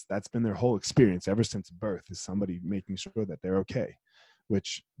that's been their whole experience ever since birth, is somebody making sure that they're okay,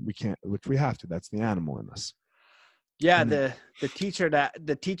 which we have to. That's the animal in us. Yeah, the teacher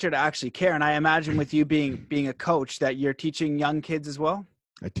to actually care. And I imagine with you being a coach that you're teaching young kids as well.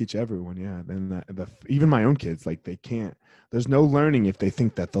 I teach everyone. Yeah. Then even my own kids, like they can't, there's no learning if they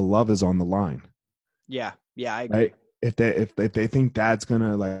think that the love is on the line. Yeah. Yeah. I agree. Right. If they think dad's going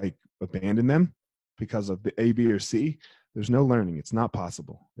to like abandon them because of the A, B, or C, there's no learning. It's not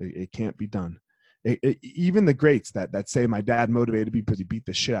possible. It can't be done. Even the greats that say my dad motivated me because he beat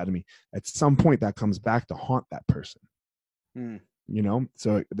the shit out of me, at some point that comes back to haunt that person.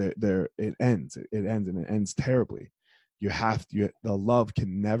 So it ends and it ends terribly. The love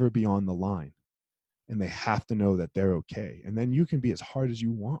can never be on the line, and they have to know that they're okay. And then you can be as hard as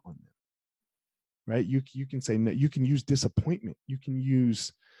you want on them, right? You can say no, you can use disappointment, you can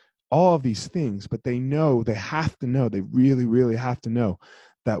use all of these things, but they have to know, they really, really have to know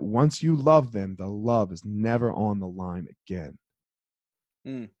that once you love them, the love is never on the line again.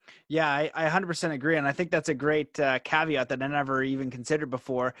 Yeah, I 100% agree. And I think that's a great caveat that I never even considered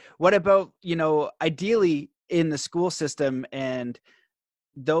before. What about, ideally in the school system and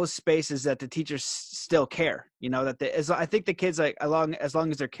those spaces that the teachers still care, I think the kids, like, as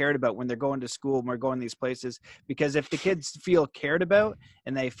long as they're cared about when they're going to school and we're going to these places, because if the kids feel cared about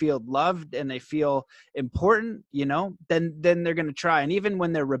and they feel loved and they feel important, then they're going to try. And even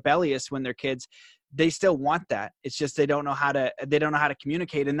when they're rebellious, when they're kids, they still want that. It's just they don't know how to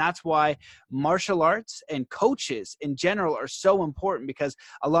communicate. And that's why martial arts and coaches in general are so important, because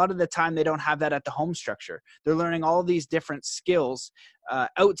a lot of the time they don't have that at the home structure. They're learning all these different skills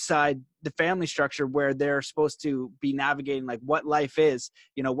outside the family structure, where they're supposed to be navigating like what life is,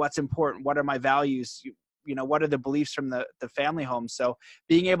 what's important, what are my values, what are the beliefs from the family home. So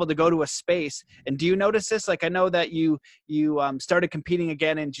being able to go to a space, and do you notice this? Like, I know that you started competing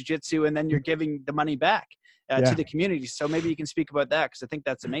again in jiu-jitsu, and then you're giving the money back to the community. So maybe you can speak about that, because I think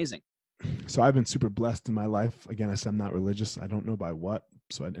that's amazing. So I've been super blessed in my life. Again, I said I'm not religious. I don't know by what,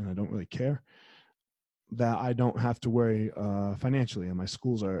 and I don't really care, that I don't have to worry financially, and my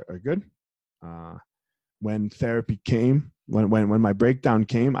schools are good. When therapy came, when my breakdown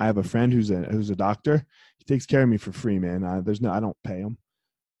came, I have a friend who's a doctor. He takes care of me for free, man. I don't pay him,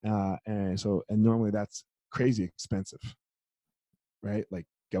 and normally that's crazy expensive, right? Like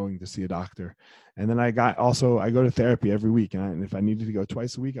going to see a doctor. And then I go to therapy every week, and if I needed to go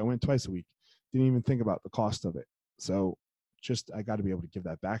twice a week, I went twice a week. Didn't even think about the cost of it. So I got to be able to give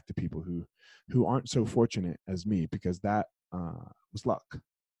that back to people who aren't so fortunate as me, because that was luck.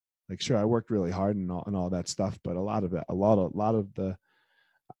 Like, sure, I worked really hard and all that stuff, but a lot of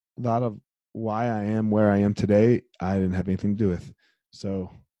why I am where I am today, I didn't have anything to do with. So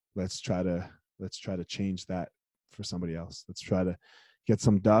let's try to change that for somebody else. Let's try to get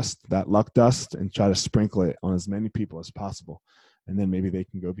some dust, that luck dust, and try to sprinkle it on as many people as possible, and then maybe they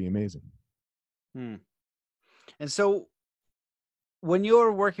can go be amazing. And so, when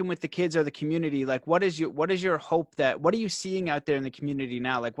you're working with the kids or the community, like what is your hope what are you seeing out there in the community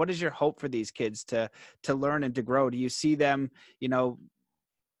now? Like, what is your hope for these kids to learn and to grow? Do you see them,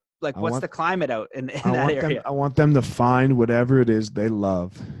 like what's the climate out in that area? I want them to find whatever it is they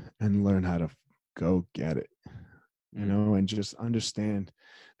love and learn how to go get it, and just understand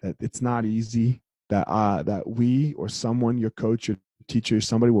that it's not easy, that we or someone, your coach, your teacher,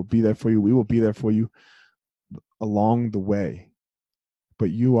 somebody will be there for you. We will be there for you along the way. But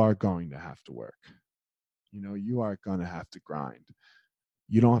you are going to have to work. You are going to have to grind.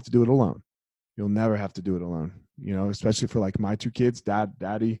 You don't have to do it alone. You'll never have to do it alone. Especially for like my two kids,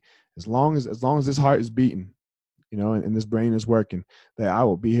 daddy, as long as this heart is beating, and this brain is working, I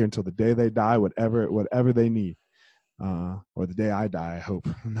will be here until the day they die, whatever they need, or the day I die. I hope,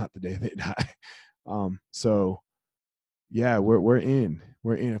 not the day they die. So yeah, we're in.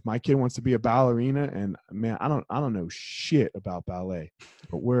 If my kid wants to be a ballerina, and man, I don't know shit about ballet,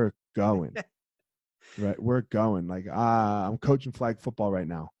 but we're going. Right, we're going. Like, I'm coaching flag football right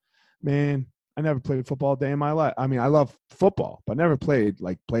now. Man, I never played football a day in my life. I mean, I love football, but never played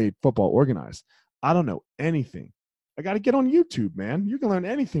football organized. I don't know anything. I got to get on YouTube, man. You can learn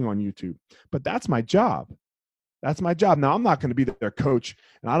anything on YouTube, but that's my job. That's my job. Now, I'm not going to be their coach,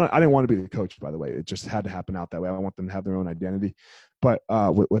 and I didn't want to be the coach, by the way. It just had to happen out that way. I want them to have their own identity, but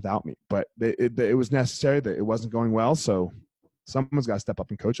without me. But it was necessary. That it wasn't going well, so someone's got to step up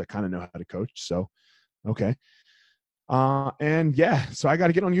and coach. I kind of know how to coach, so okay. And yeah, so I got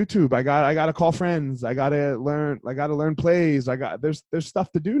to get on YouTube. I got to call friends. I got to learn plays. There's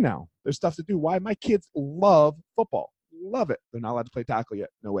stuff to do now. There's stuff to do. Why? My kids love football. love it. They're not allowed to play tackle yet.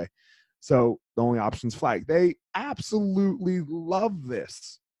 No way. So the only option is flag. They absolutely love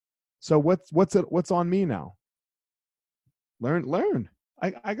this. So what's on me now? Learn.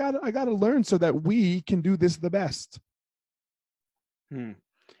 I gotta learn so that we can do this the best. And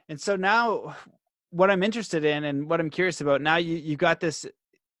so now what I'm interested in and what I'm curious about now, you got this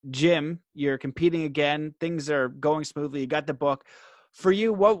gym, you're competing again, things are going smoothly, you got the book. For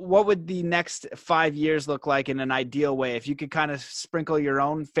you, what would the next 5 years look like in an ideal way? If you could kind of sprinkle your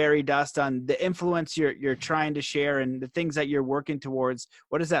own fairy dust on the influence you're trying to share and the things that you're working towards,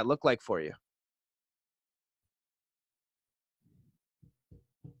 what does that look like for you?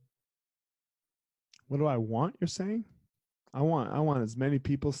 What do I want, you're saying? I want as many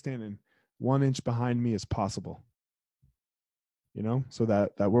people standing 1 inch behind me as possible. You know, so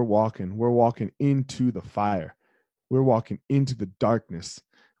that we're walking into the fire. We're walking into the darkness,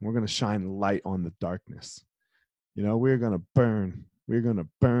 and we're going to shine light on the darkness. You know, we're going to burn. We're going to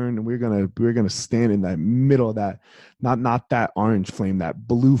burn, and we're going to stand in that middle of that, not that orange flame, that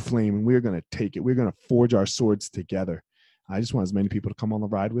blue flame, and we're going to take it. We're going to forge our swords together. I just want as many people to come on the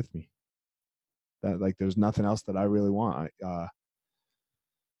ride with me. That, like, there's nothing else that I really want.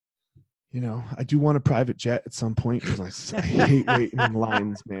 You know, I do want a private jet at some point because I hate waiting in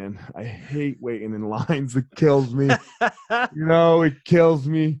lines, man. I hate waiting in lines. It kills me. You know, it kills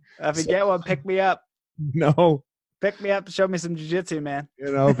me. If you get one, pick me up. No. Pick me up, show me some jiu-jitsu, man.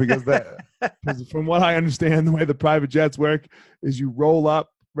 You know, because from what I understand, the way the private jets work is you roll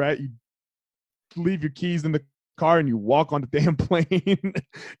up, right? You leave your keys in the car and you walk on the damn plane.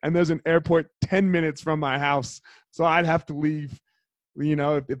 And there's an airport 10 minutes from my house. So I'd have to leave. You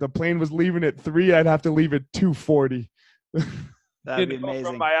know, if the plane was leaving at 3, I'd have to leave at 2:40. That'd be amazing.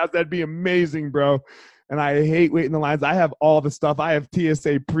 From my house, that'd be amazing, bro. And I hate waiting in the lines. I have all the stuff. I have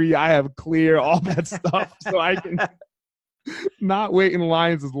TSA pre, I have clear, all that stuff. So I can not wait in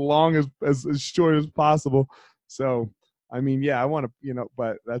lines as long as short as possible. So, I mean, yeah, I want to, you know,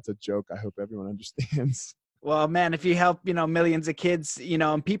 but that's a joke. I hope everyone understands. Well, man, if you help, you know, millions of kids, you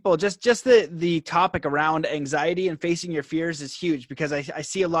know, and people, just the topic around anxiety and facing your fears is huge, because I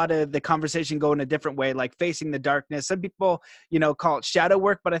see a lot of the conversation go in a different way, like facing the darkness. Some people, you know, call it shadow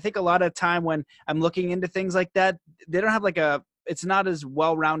work, but I think a lot of time when I'm looking into things like that, they don't have it's not as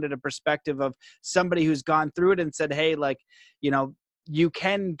well-rounded a perspective of somebody who's gone through it and said, hey, like, you know, you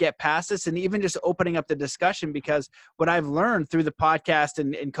can get past this, and even just opening up the discussion, because what I've learned through the podcast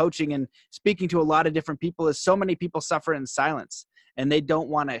and coaching and speaking to a lot of different people is so many people suffer in silence and they don't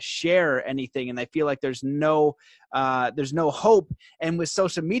want to share anything. And they feel like there's no hope. And with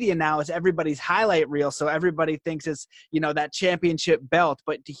social media now, it's everybody's highlight reel. So everybody thinks it's, you know, that championship belt,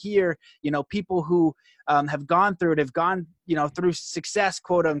 but to hear, you know, people who have gone through it, have gone, you know, through success,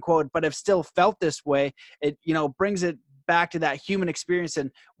 quote unquote, but have still felt this way, it, you know, brings it back to that human experience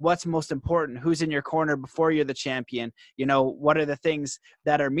and what's most important, who's in your corner before you're the champion, you know, what are the things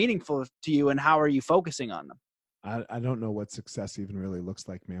that are meaningful to you and how are you focusing on them? I don't know what success even really looks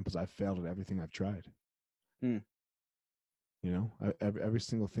like, man, because I've failed at everything I've tried. You know, every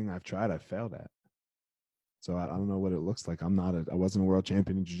single thing I've tried, I've failed at. So I don't know what it looks like. I wasn't a world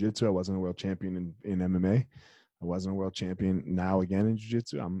champion in jiu-jitsu. I wasn't a world champion in MMA. I wasn't a world champion now again in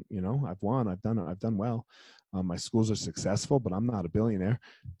jiu-jitsu. I've won. I've done well. My schools are successful, but I'm not a billionaire.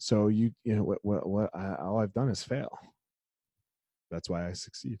 So all I've done is fail. That's why I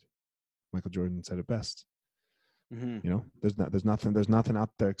succeed. Michael Jordan said it best. You know, there's nothing out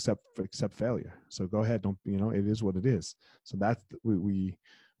there except failure. So go ahead. Don't, you know, it is what it is. So that's,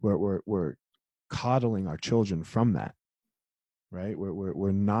 we're coddling our children from that. Right.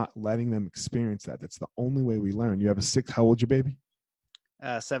 We're not letting them experience that. That's the only way we learn. You have how old's your baby?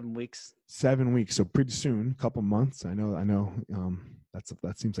 7 weeks. 7 weeks. So pretty soon, a couple months. I know.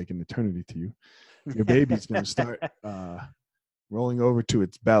 That seems like an eternity to you. Your baby's going to start rolling over to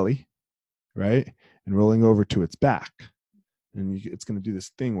its belly, right, and rolling over to its back, and it's going to do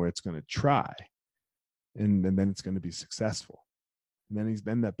this thing where it's going to try, and then it's going to be successful, and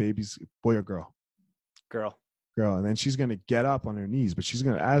then that baby's boy or girl, and then she's going to get up on her knees, but she's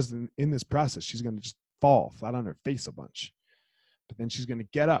going to, in this process, she's going to just fall flat on her face a bunch. But then she's going to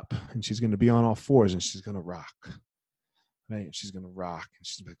get up and she's going to be on all fours and she's going to rock. Right? And she's going to rock and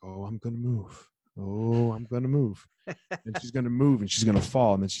she's like, oh, I'm going to move. Oh, I'm going to move. And she's going to move and she's going to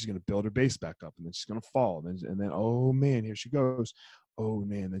fall. And then she's going to build her base back up. And then she's going to fall. And then, oh, man, here she goes. Oh,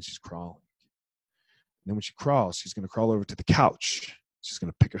 man, then she's crawling. And then when she crawls, she's going to crawl over to the couch. She's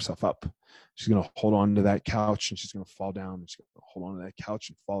going to pick herself up. She's going to hold on to that couch and she's going to fall down. And she's going to hold on to that couch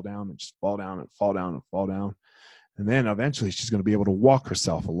and fall down and just fall down and fall down and fall down. And then eventually she's going to be able to walk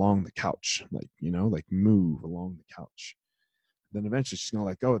herself along the couch, like, like move along the couch. Then eventually she's going to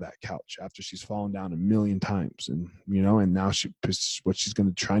let go of that couch after she's fallen down a million times. And, and now what she's going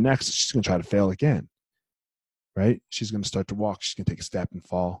to try next is she's going to try to fail again, right? She's going to start to walk. She's going to take a step and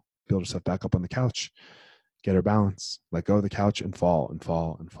fall, build herself back up on the couch, get her balance, let go of the couch and fall and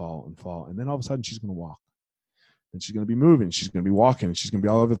fall and fall and fall. And then all of a sudden she's going to walk. And she's going to be moving. She's going to be walking. And she's going to be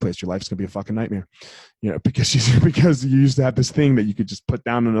all over the place. Your life's going to be a fucking nightmare, because you used to have this thing that you could just put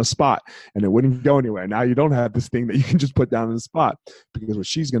down in a spot and it wouldn't go anywhere. Now you don't have this thing that you can just put down in a spot, because what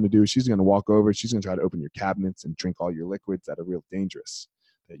she's going to do is she's going to walk over. She's going to try to open your cabinets and drink all your liquids that are real dangerous,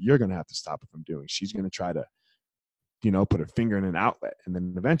 that you're going to have to stop her from doing. She's going to try to, put her finger in an outlet. And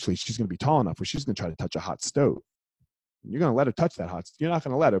then eventually she's going to be tall enough where she's going to try to touch a hot stove. You're going to let her touch that hot stove. You're not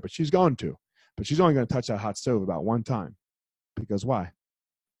going to let her, but she's going to. But she's only going to touch that hot stove about one time. Because why?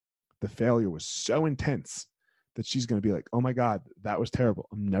 The failure was so intense that she's going to be like, oh my God, that was terrible.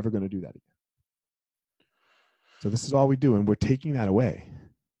 I'm never going to do that again. So this is all we do. And we're taking that away.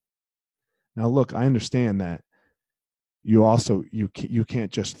 Now, look, I understand that you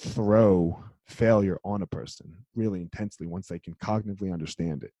can't just throw failure on a person really intensely once they can cognitively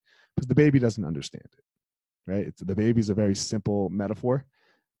understand it. Because the baby doesn't understand it, right? The baby's a very simple metaphor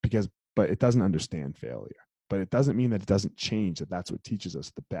but it doesn't understand failure. But it doesn't mean that it doesn't change, that that's what teaches us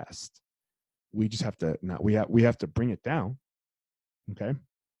the best. We just have to, we have to bring it down. Okay.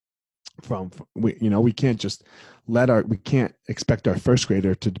 We can't just we can't expect our first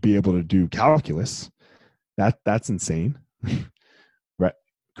grader to be able to do calculus. That's insane. Right.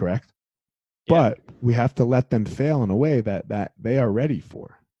 Correct. Yeah. But we have to let them fail in a way that they are ready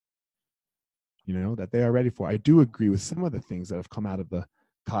for, that they are ready for. I do agree with some of the things that have come out of the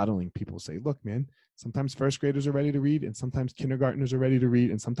coddling. People say, look, man, sometimes first graders are ready to read, and sometimes kindergartners are ready to read,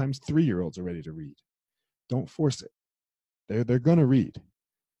 and sometimes 3-year-olds are ready to read. Don't force it. They're gonna read.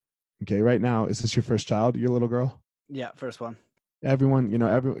 Okay, right now, is this your first child, your little girl? Yeah, first one. Everyone,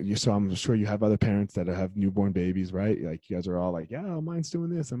 so I'm sure you have other parents that have newborn babies, right? Like you guys are all like, yeah, mine's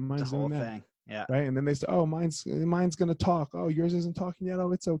doing this and mine's doing that. Thing. Yeah. Right. And then they say, oh, mine's gonna talk. Oh, yours isn't talking yet.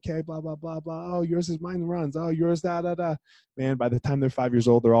 Oh, it's okay. Blah, blah, blah, blah. Oh, mine runs. Oh, yours, da, da, da. Man, by the time they're 5 years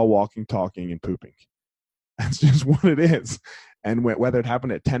old, they're all walking, talking, and pooping. That's just what it is. And whether it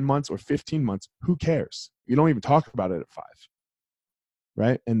happened at 10 months or 15 months, who cares? You don't even talk about it at 5.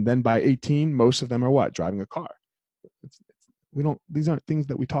 Right. And then by 18, most of them are what? Driving a car. These aren't things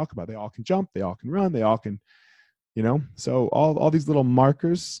that we talk about. They all can jump. They all can run. They all can, so all these little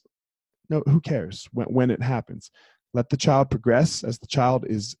markers. No, who cares when it happens? Let the child progress as the child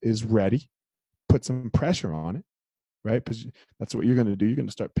is ready. Put some pressure on it, right? Because that's what you're going to do. You're going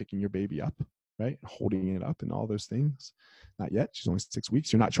to start picking your baby up, right? Holding it up and all those things. Not yet. She's only 6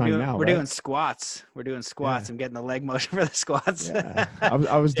 weeks. You're not trying now. We're doing squats. We're doing squats. Yeah. I'm getting the leg motion for the squats. Yeah.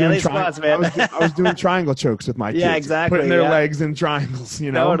 I was doing squats, man. I was doing triangle chokes with my kids. Yeah, exactly. Putting their legs in triangles,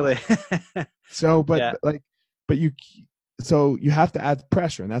 Totally. So, So you have to add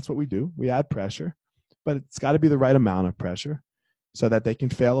pressure, and that's what we do. We add pressure, but it's got to be the right amount of pressure so that they can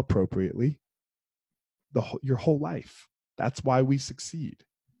fail appropriately your whole life. That's why we succeed.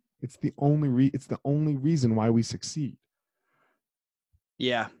 It's the only reason why we succeed.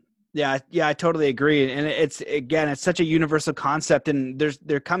 Yeah. I totally agree. And it's such a universal concept. And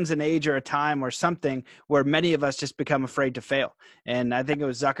there comes an age or a time or something where many of us just become afraid to fail. And I think it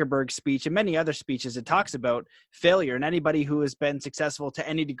was Zuckerberg's speech and many other speeches. It talks about failure, and anybody who has been successful to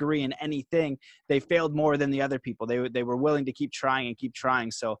any degree in anything, they failed more than the other people. They were willing to keep trying.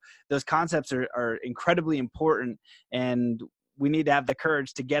 So those concepts are incredibly important, and we need to have the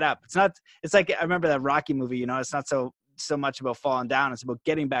courage to get up. It's like, I remember that Rocky movie, it's not so much about falling down. It's about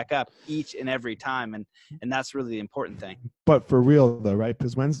getting back up each and every time. And that's really the important thing. But for real though, right?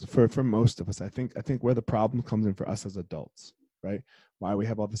 Because for most of us, I think where the problem comes in for us as adults, right? Why we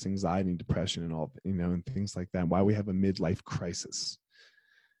have all this anxiety and depression and all, and things like that. Why we have a midlife crisis.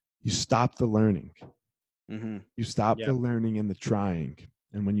 You stop the learning. Mm-hmm. You stop the learning and the trying.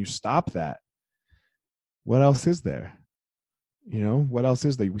 And when you stop that, what else is there? What else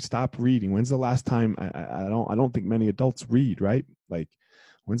is there? We stop reading. When's the last time? I don't think many adults read, right? Like,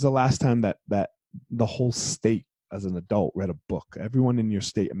 when's the last time that the whole state as an adult read a book? Everyone in your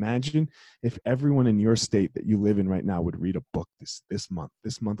state. Imagine if everyone in your state that you live in right now would read a book this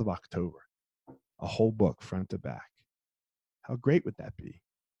month of October, a whole book front to back. How great would that be?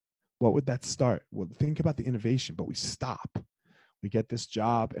 What would that start? Well, think about the innovation, but we stop. We get this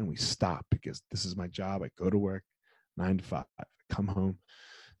job and we stop because this is my job. I go to work 9 to 5, come home,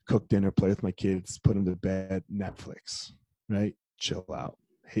 cook dinner, play with my kids, put them to bed, Netflix, right? Chill out.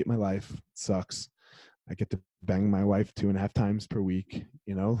 Hate my life. Sucks. I get to bang my wife 2.5 times per week,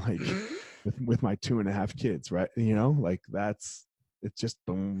 like with my 2.5 kids, right? Like it's just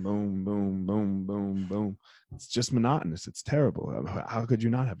boom, boom, boom, boom, boom, boom. It's just monotonous. It's terrible. How could you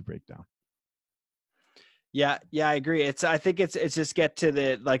not have a breakdown? Yeah, I agree. I think it's just get to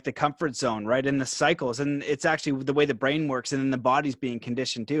the comfort zone, right? In the cycles. And it's actually the way the brain works, and then the body's being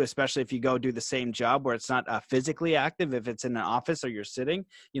conditioned too, especially if you go do the same job where it's not physically active. If it's in an office or you're sitting,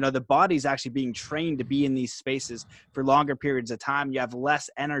 the body's actually being trained to be in these spaces for longer periods of time. You have less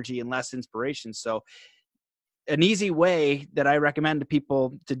energy and less inspiration. So an easy way that I recommend to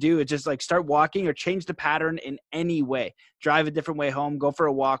people to do is just like start walking or change the pattern in any way. Drive a different way home, go for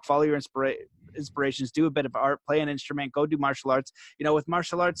a walk, follow your inspirations, do a bit of art, play an instrument, go do martial arts. With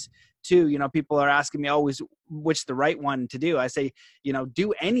martial arts too, people are asking me always which the right one to do. I say,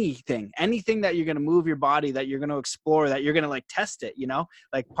 do anything that you're going to move your body, that you're going to explore, that you're going to like test it,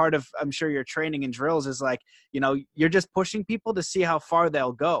 like part of, I'm sure your training and drills is like, you're just pushing people to see how far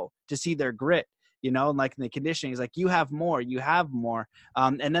they'll go, to see their grit. And like in the conditioning is like, you have more.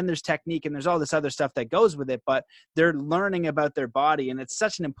 And then there's technique and there's all this other stuff that goes with it, but they're learning about their body. And it's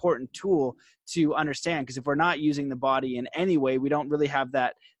such an important tool to understand, because if we're not using the body in any way, we don't really have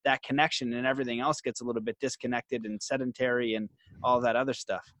that connection, and everything else gets a little bit disconnected and sedentary and all that other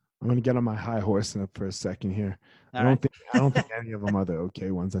stuff. I'm going to get on my high horse for a second here. I don't think any of them are the okay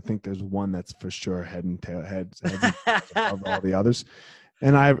ones. I think there's one that's for sure head above all the others.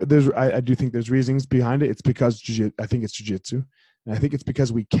 And I do think there's reasons behind it. It's because I think it's jiu-jitsu, and I think it's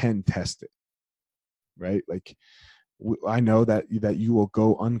because we can test it, right? Like I know that you will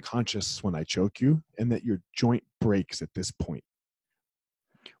go unconscious when I choke you, and that your joint breaks at this point.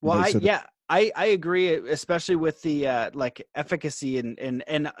 Well, I agree, especially with the like efficacy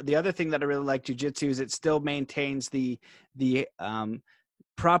and the other thing that I really like jiu-jitsu is it still maintains the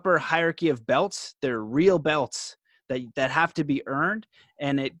proper hierarchy of belts. They're real belts that have to be earned,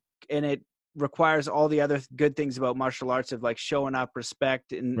 and it requires all the other good things about martial arts of like showing up,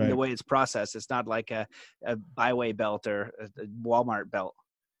 respect, and the way it's processed. It's not like a byway belt or a Walmart belt.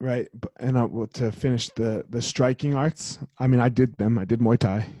 Right. And to finish the striking arts, I mean, I did them. I did Muay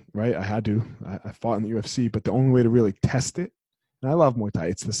Thai, right? I had to. I fought in the UFC, but the only way to really test it, and I love Muay Thai,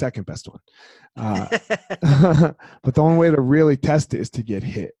 it's the second best one. But the only way to really test it is to get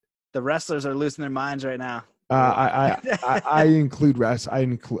hit. The wrestlers are losing their minds right now. I include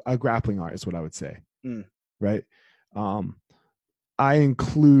a grappling art is what I would say. Right. I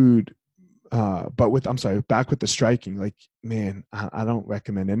include, back with the striking, like, man, I don't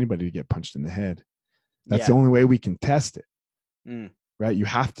recommend anybody to get punched in the head. That's the only way we can test it. Right. You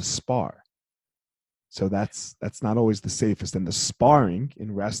have to spar. So that's not always the safest. And the sparring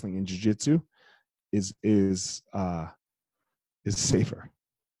in wrestling and jiu-jitsu is safer.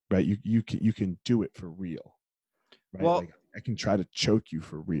 Right. You can do it for real. Right? Well, like, I can try to choke you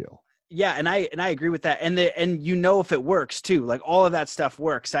for real. Yeah, and I agree with that. And if it works too, like all of that stuff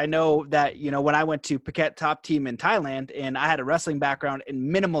works. I know that, when I went to Phuket Top Team in Thailand, and I had a wrestling background and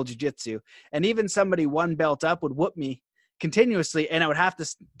minimal jiu-jitsu, and even somebody one belt up would whoop me continuously, and I would have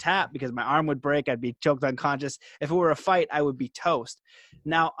to tap because my arm would break. I'd be choked unconscious. If it were a fight, I would be toast.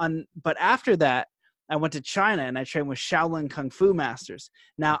 But after that, I went to China and I trained with Shaolin Kung Fu masters.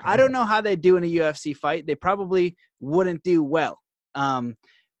 Now, I don't know how they do in a UFC fight. They probably wouldn't do well.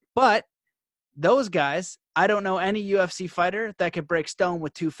 But those guys, I don't know any UFC fighter that could break stone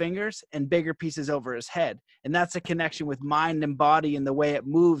with 2 fingers and bigger pieces over his head. And that's a connection with mind and body and the way it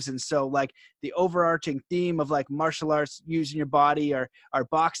moves. And so like the overarching theme of like martial arts, using your body or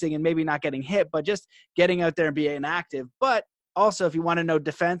boxing and maybe not getting hit, but just getting out there and being active. But also, if you want to know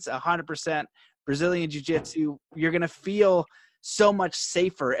defense, 100%. Brazilian Jiu-Jitsu, you're going to feel so much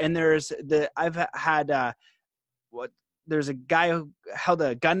safer. And there's a guy who held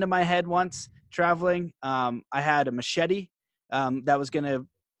a gun to my head once traveling. I had a machete that was going to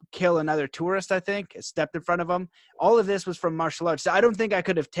kill another tourist, I think. I stepped in front of him. All of this was from martial arts. So I don't think I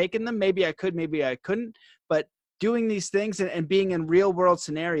could have taken them. Maybe I could, maybe I couldn't. But doing these things and being in real world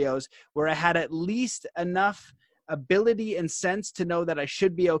scenarios where I had at least enough ability and sense to know that I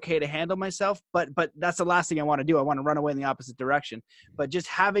should be okay to handle myself, but that's the last thing I want to do. I want to run away in the opposite direction. But just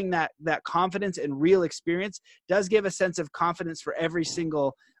having that confidence and real experience does give a sense of confidence for every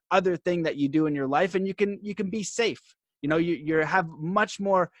single other thing that you do in your life, and you can be safe. You have much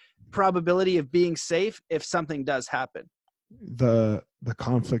more probability of being safe if something does happen. The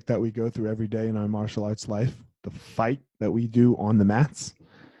conflict that we go through every day in our martial arts life, the fight that we do on the mats,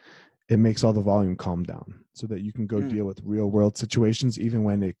 it makes all the volume calm down so that you can go deal with real world situations, even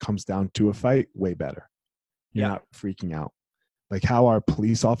when it comes down to a fight, way better. You're not freaking out. Like how our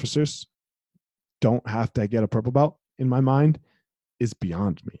police officers don't have to get a purple belt in my mind is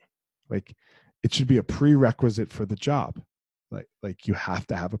beyond me. Like, it should be a prerequisite for the job. Like you have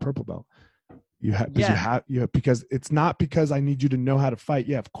to have a purple belt. You have because it's not because I need you to know how to fight.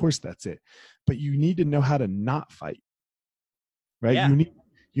 Yeah, of course that's it. But you need to know how to not fight. Right? Yeah.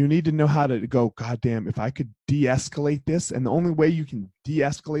 You need to know how to go, God damn, if I could de-escalate this, and the only way you can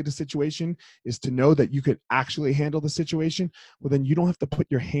de-escalate a situation is to know that you could actually handle the situation, well, then you don't have to put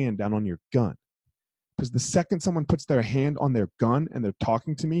your hand down on your gun. Because the second someone puts their hand on their gun and they're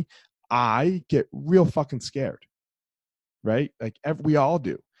talking to me, I get real fucking scared. Right? Like we all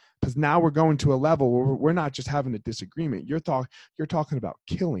do. Because now we're going to a level where we're not just having a disagreement. You're talking about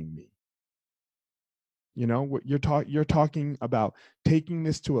killing me. You know, you're talking about taking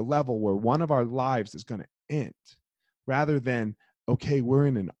this to a level where one of our lives is going to end, rather than, okay, we're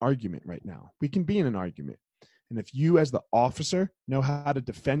in an argument right now. We can be in an argument. And if you as the officer know how to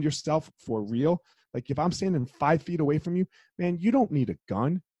defend yourself for real, like if I'm standing 5 feet away from you, man, you don't need a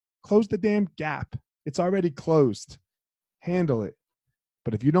gun. Close the damn gap. It's already closed. Handle it.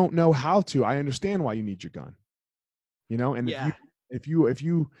 But if you don't know how to, I understand why you need your gun. You know, and if you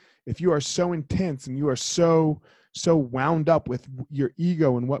are so intense and you are so wound up with your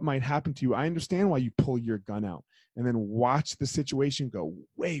ego and what might happen to you, I understand why you pull your gun out and then watch the situation go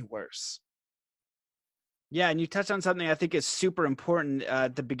way worse. Yeah, and you touched on something I think is super important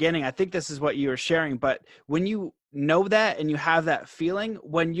at the beginning. I think this is what you were sharing, but when you know that and you have that feeling,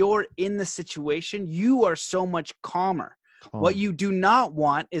 when you're in the situation, you are so much calmer. What you do not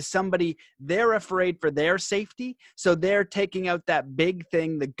want is somebody, they're afraid for their safety, so they're taking out that big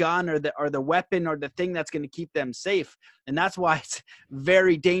thing, the gun or the weapon or the thing that's going to keep them safe. And that's why it's a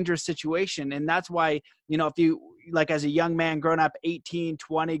very dangerous situation. And that's why, you know, if you, like as a young man growing up 18,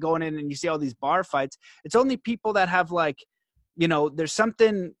 20, going in and you see all these bar fights, it's only people that have like, you know, there's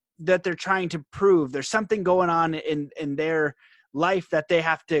something that they're trying to prove. There's something going on in their life that they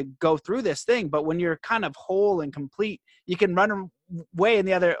have to go through this thing. But when you're kind of whole and complete, you can run away. And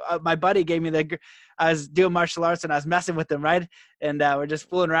the other, my buddy gave me I was doing martial arts and I was messing with him, right? And we're just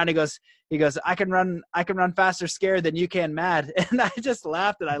fooling around. He goes, I can run faster scared than you can mad. And I just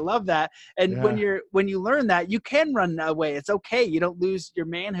laughed, and I love that. And when you learn that, you can run away. It's okay. You don't lose your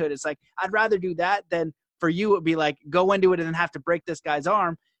manhood. It's like, I'd rather do that than for you. It would be like, go into it and then have to break this guy's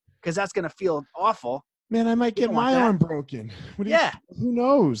arm, because that's going to feel awful. Man, I might get my arm broken. Who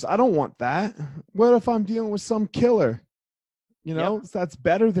knows? I don't want that. What if I'm dealing with some killer? You know, that's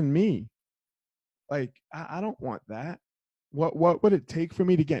better than me. Like, I don't want that. What would it take for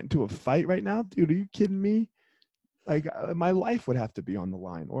me to get into a fight right now? Dude, are you kidding me? Like, my life would have to be on the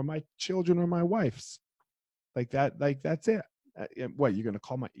line, or my children, or my wife's. Like that. Like, that's it. What, you're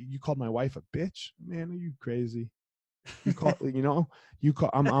gonna you called my wife a bitch? Man, are you crazy? I'm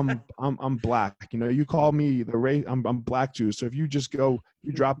black. You know, you call me the race. I'm black Jew. So if you just you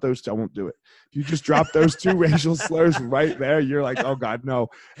drop those two, I won't do it. If you just drop those two racial slurs right there, you're like, oh God, no,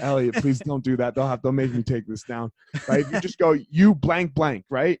 Elliot, please don't do that. They'll make me take this down. Right? If you just go, you blank,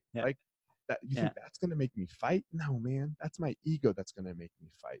 right? Yeah. Like that. You think that's gonna make me fight? No, man. That's my ego that's gonna make me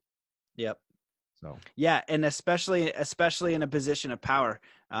fight. Yep. So yeah, and especially in a position of power,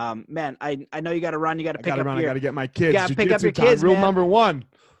 man. I know you got to run. You got to pick up. I got to get my kids. You got to pick up your kids. Rule number one.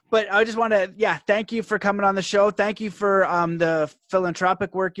 But I just want to, thank you for coming on the show. Thank you for the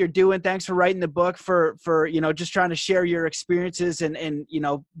philanthropic work you're doing. Thanks for writing the book, for just trying to share your experiences and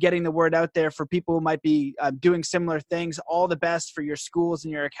getting the word out there for people who might be doing similar things. All the best for your schools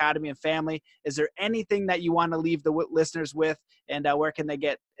and your academy and family. Is there anything that you want to leave the listeners with, and where can they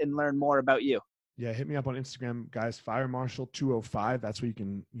get and learn more about you? Yeah, hit me up on Instagram, guys. Fire Marshal 205. That's where you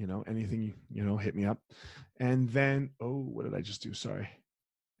can, anything, hit me up. And then, what did I just do? Sorry.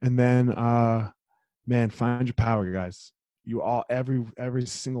 And then, man, find your power, guys. You all, every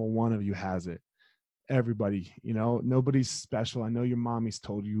single one of you has it. Everybody, nobody's special. I know your mommy's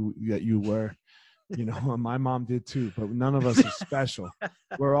told you that you were, my mom did too, but none of us are special.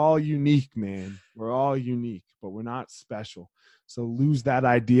 We're all unique, man. We're all unique, but we're not special. So lose that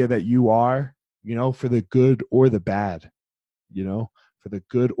idea that you are, for the good or the bad, for the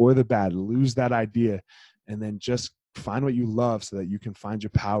good or the bad. Lose that idea, and then just find what you love so that you can find your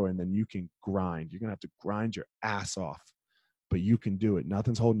power, and then you can grind. You're going to have to grind your ass off, but you can do it.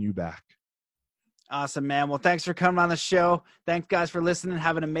 Nothing's holding you back. Awesome, man. Well, thanks for coming on the show. Thanks, guys, for listening.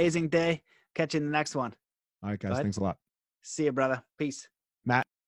 Have an amazing day. Catch you in the next one. All right, guys. Thanks a lot. See you, brother. Peace. Matt.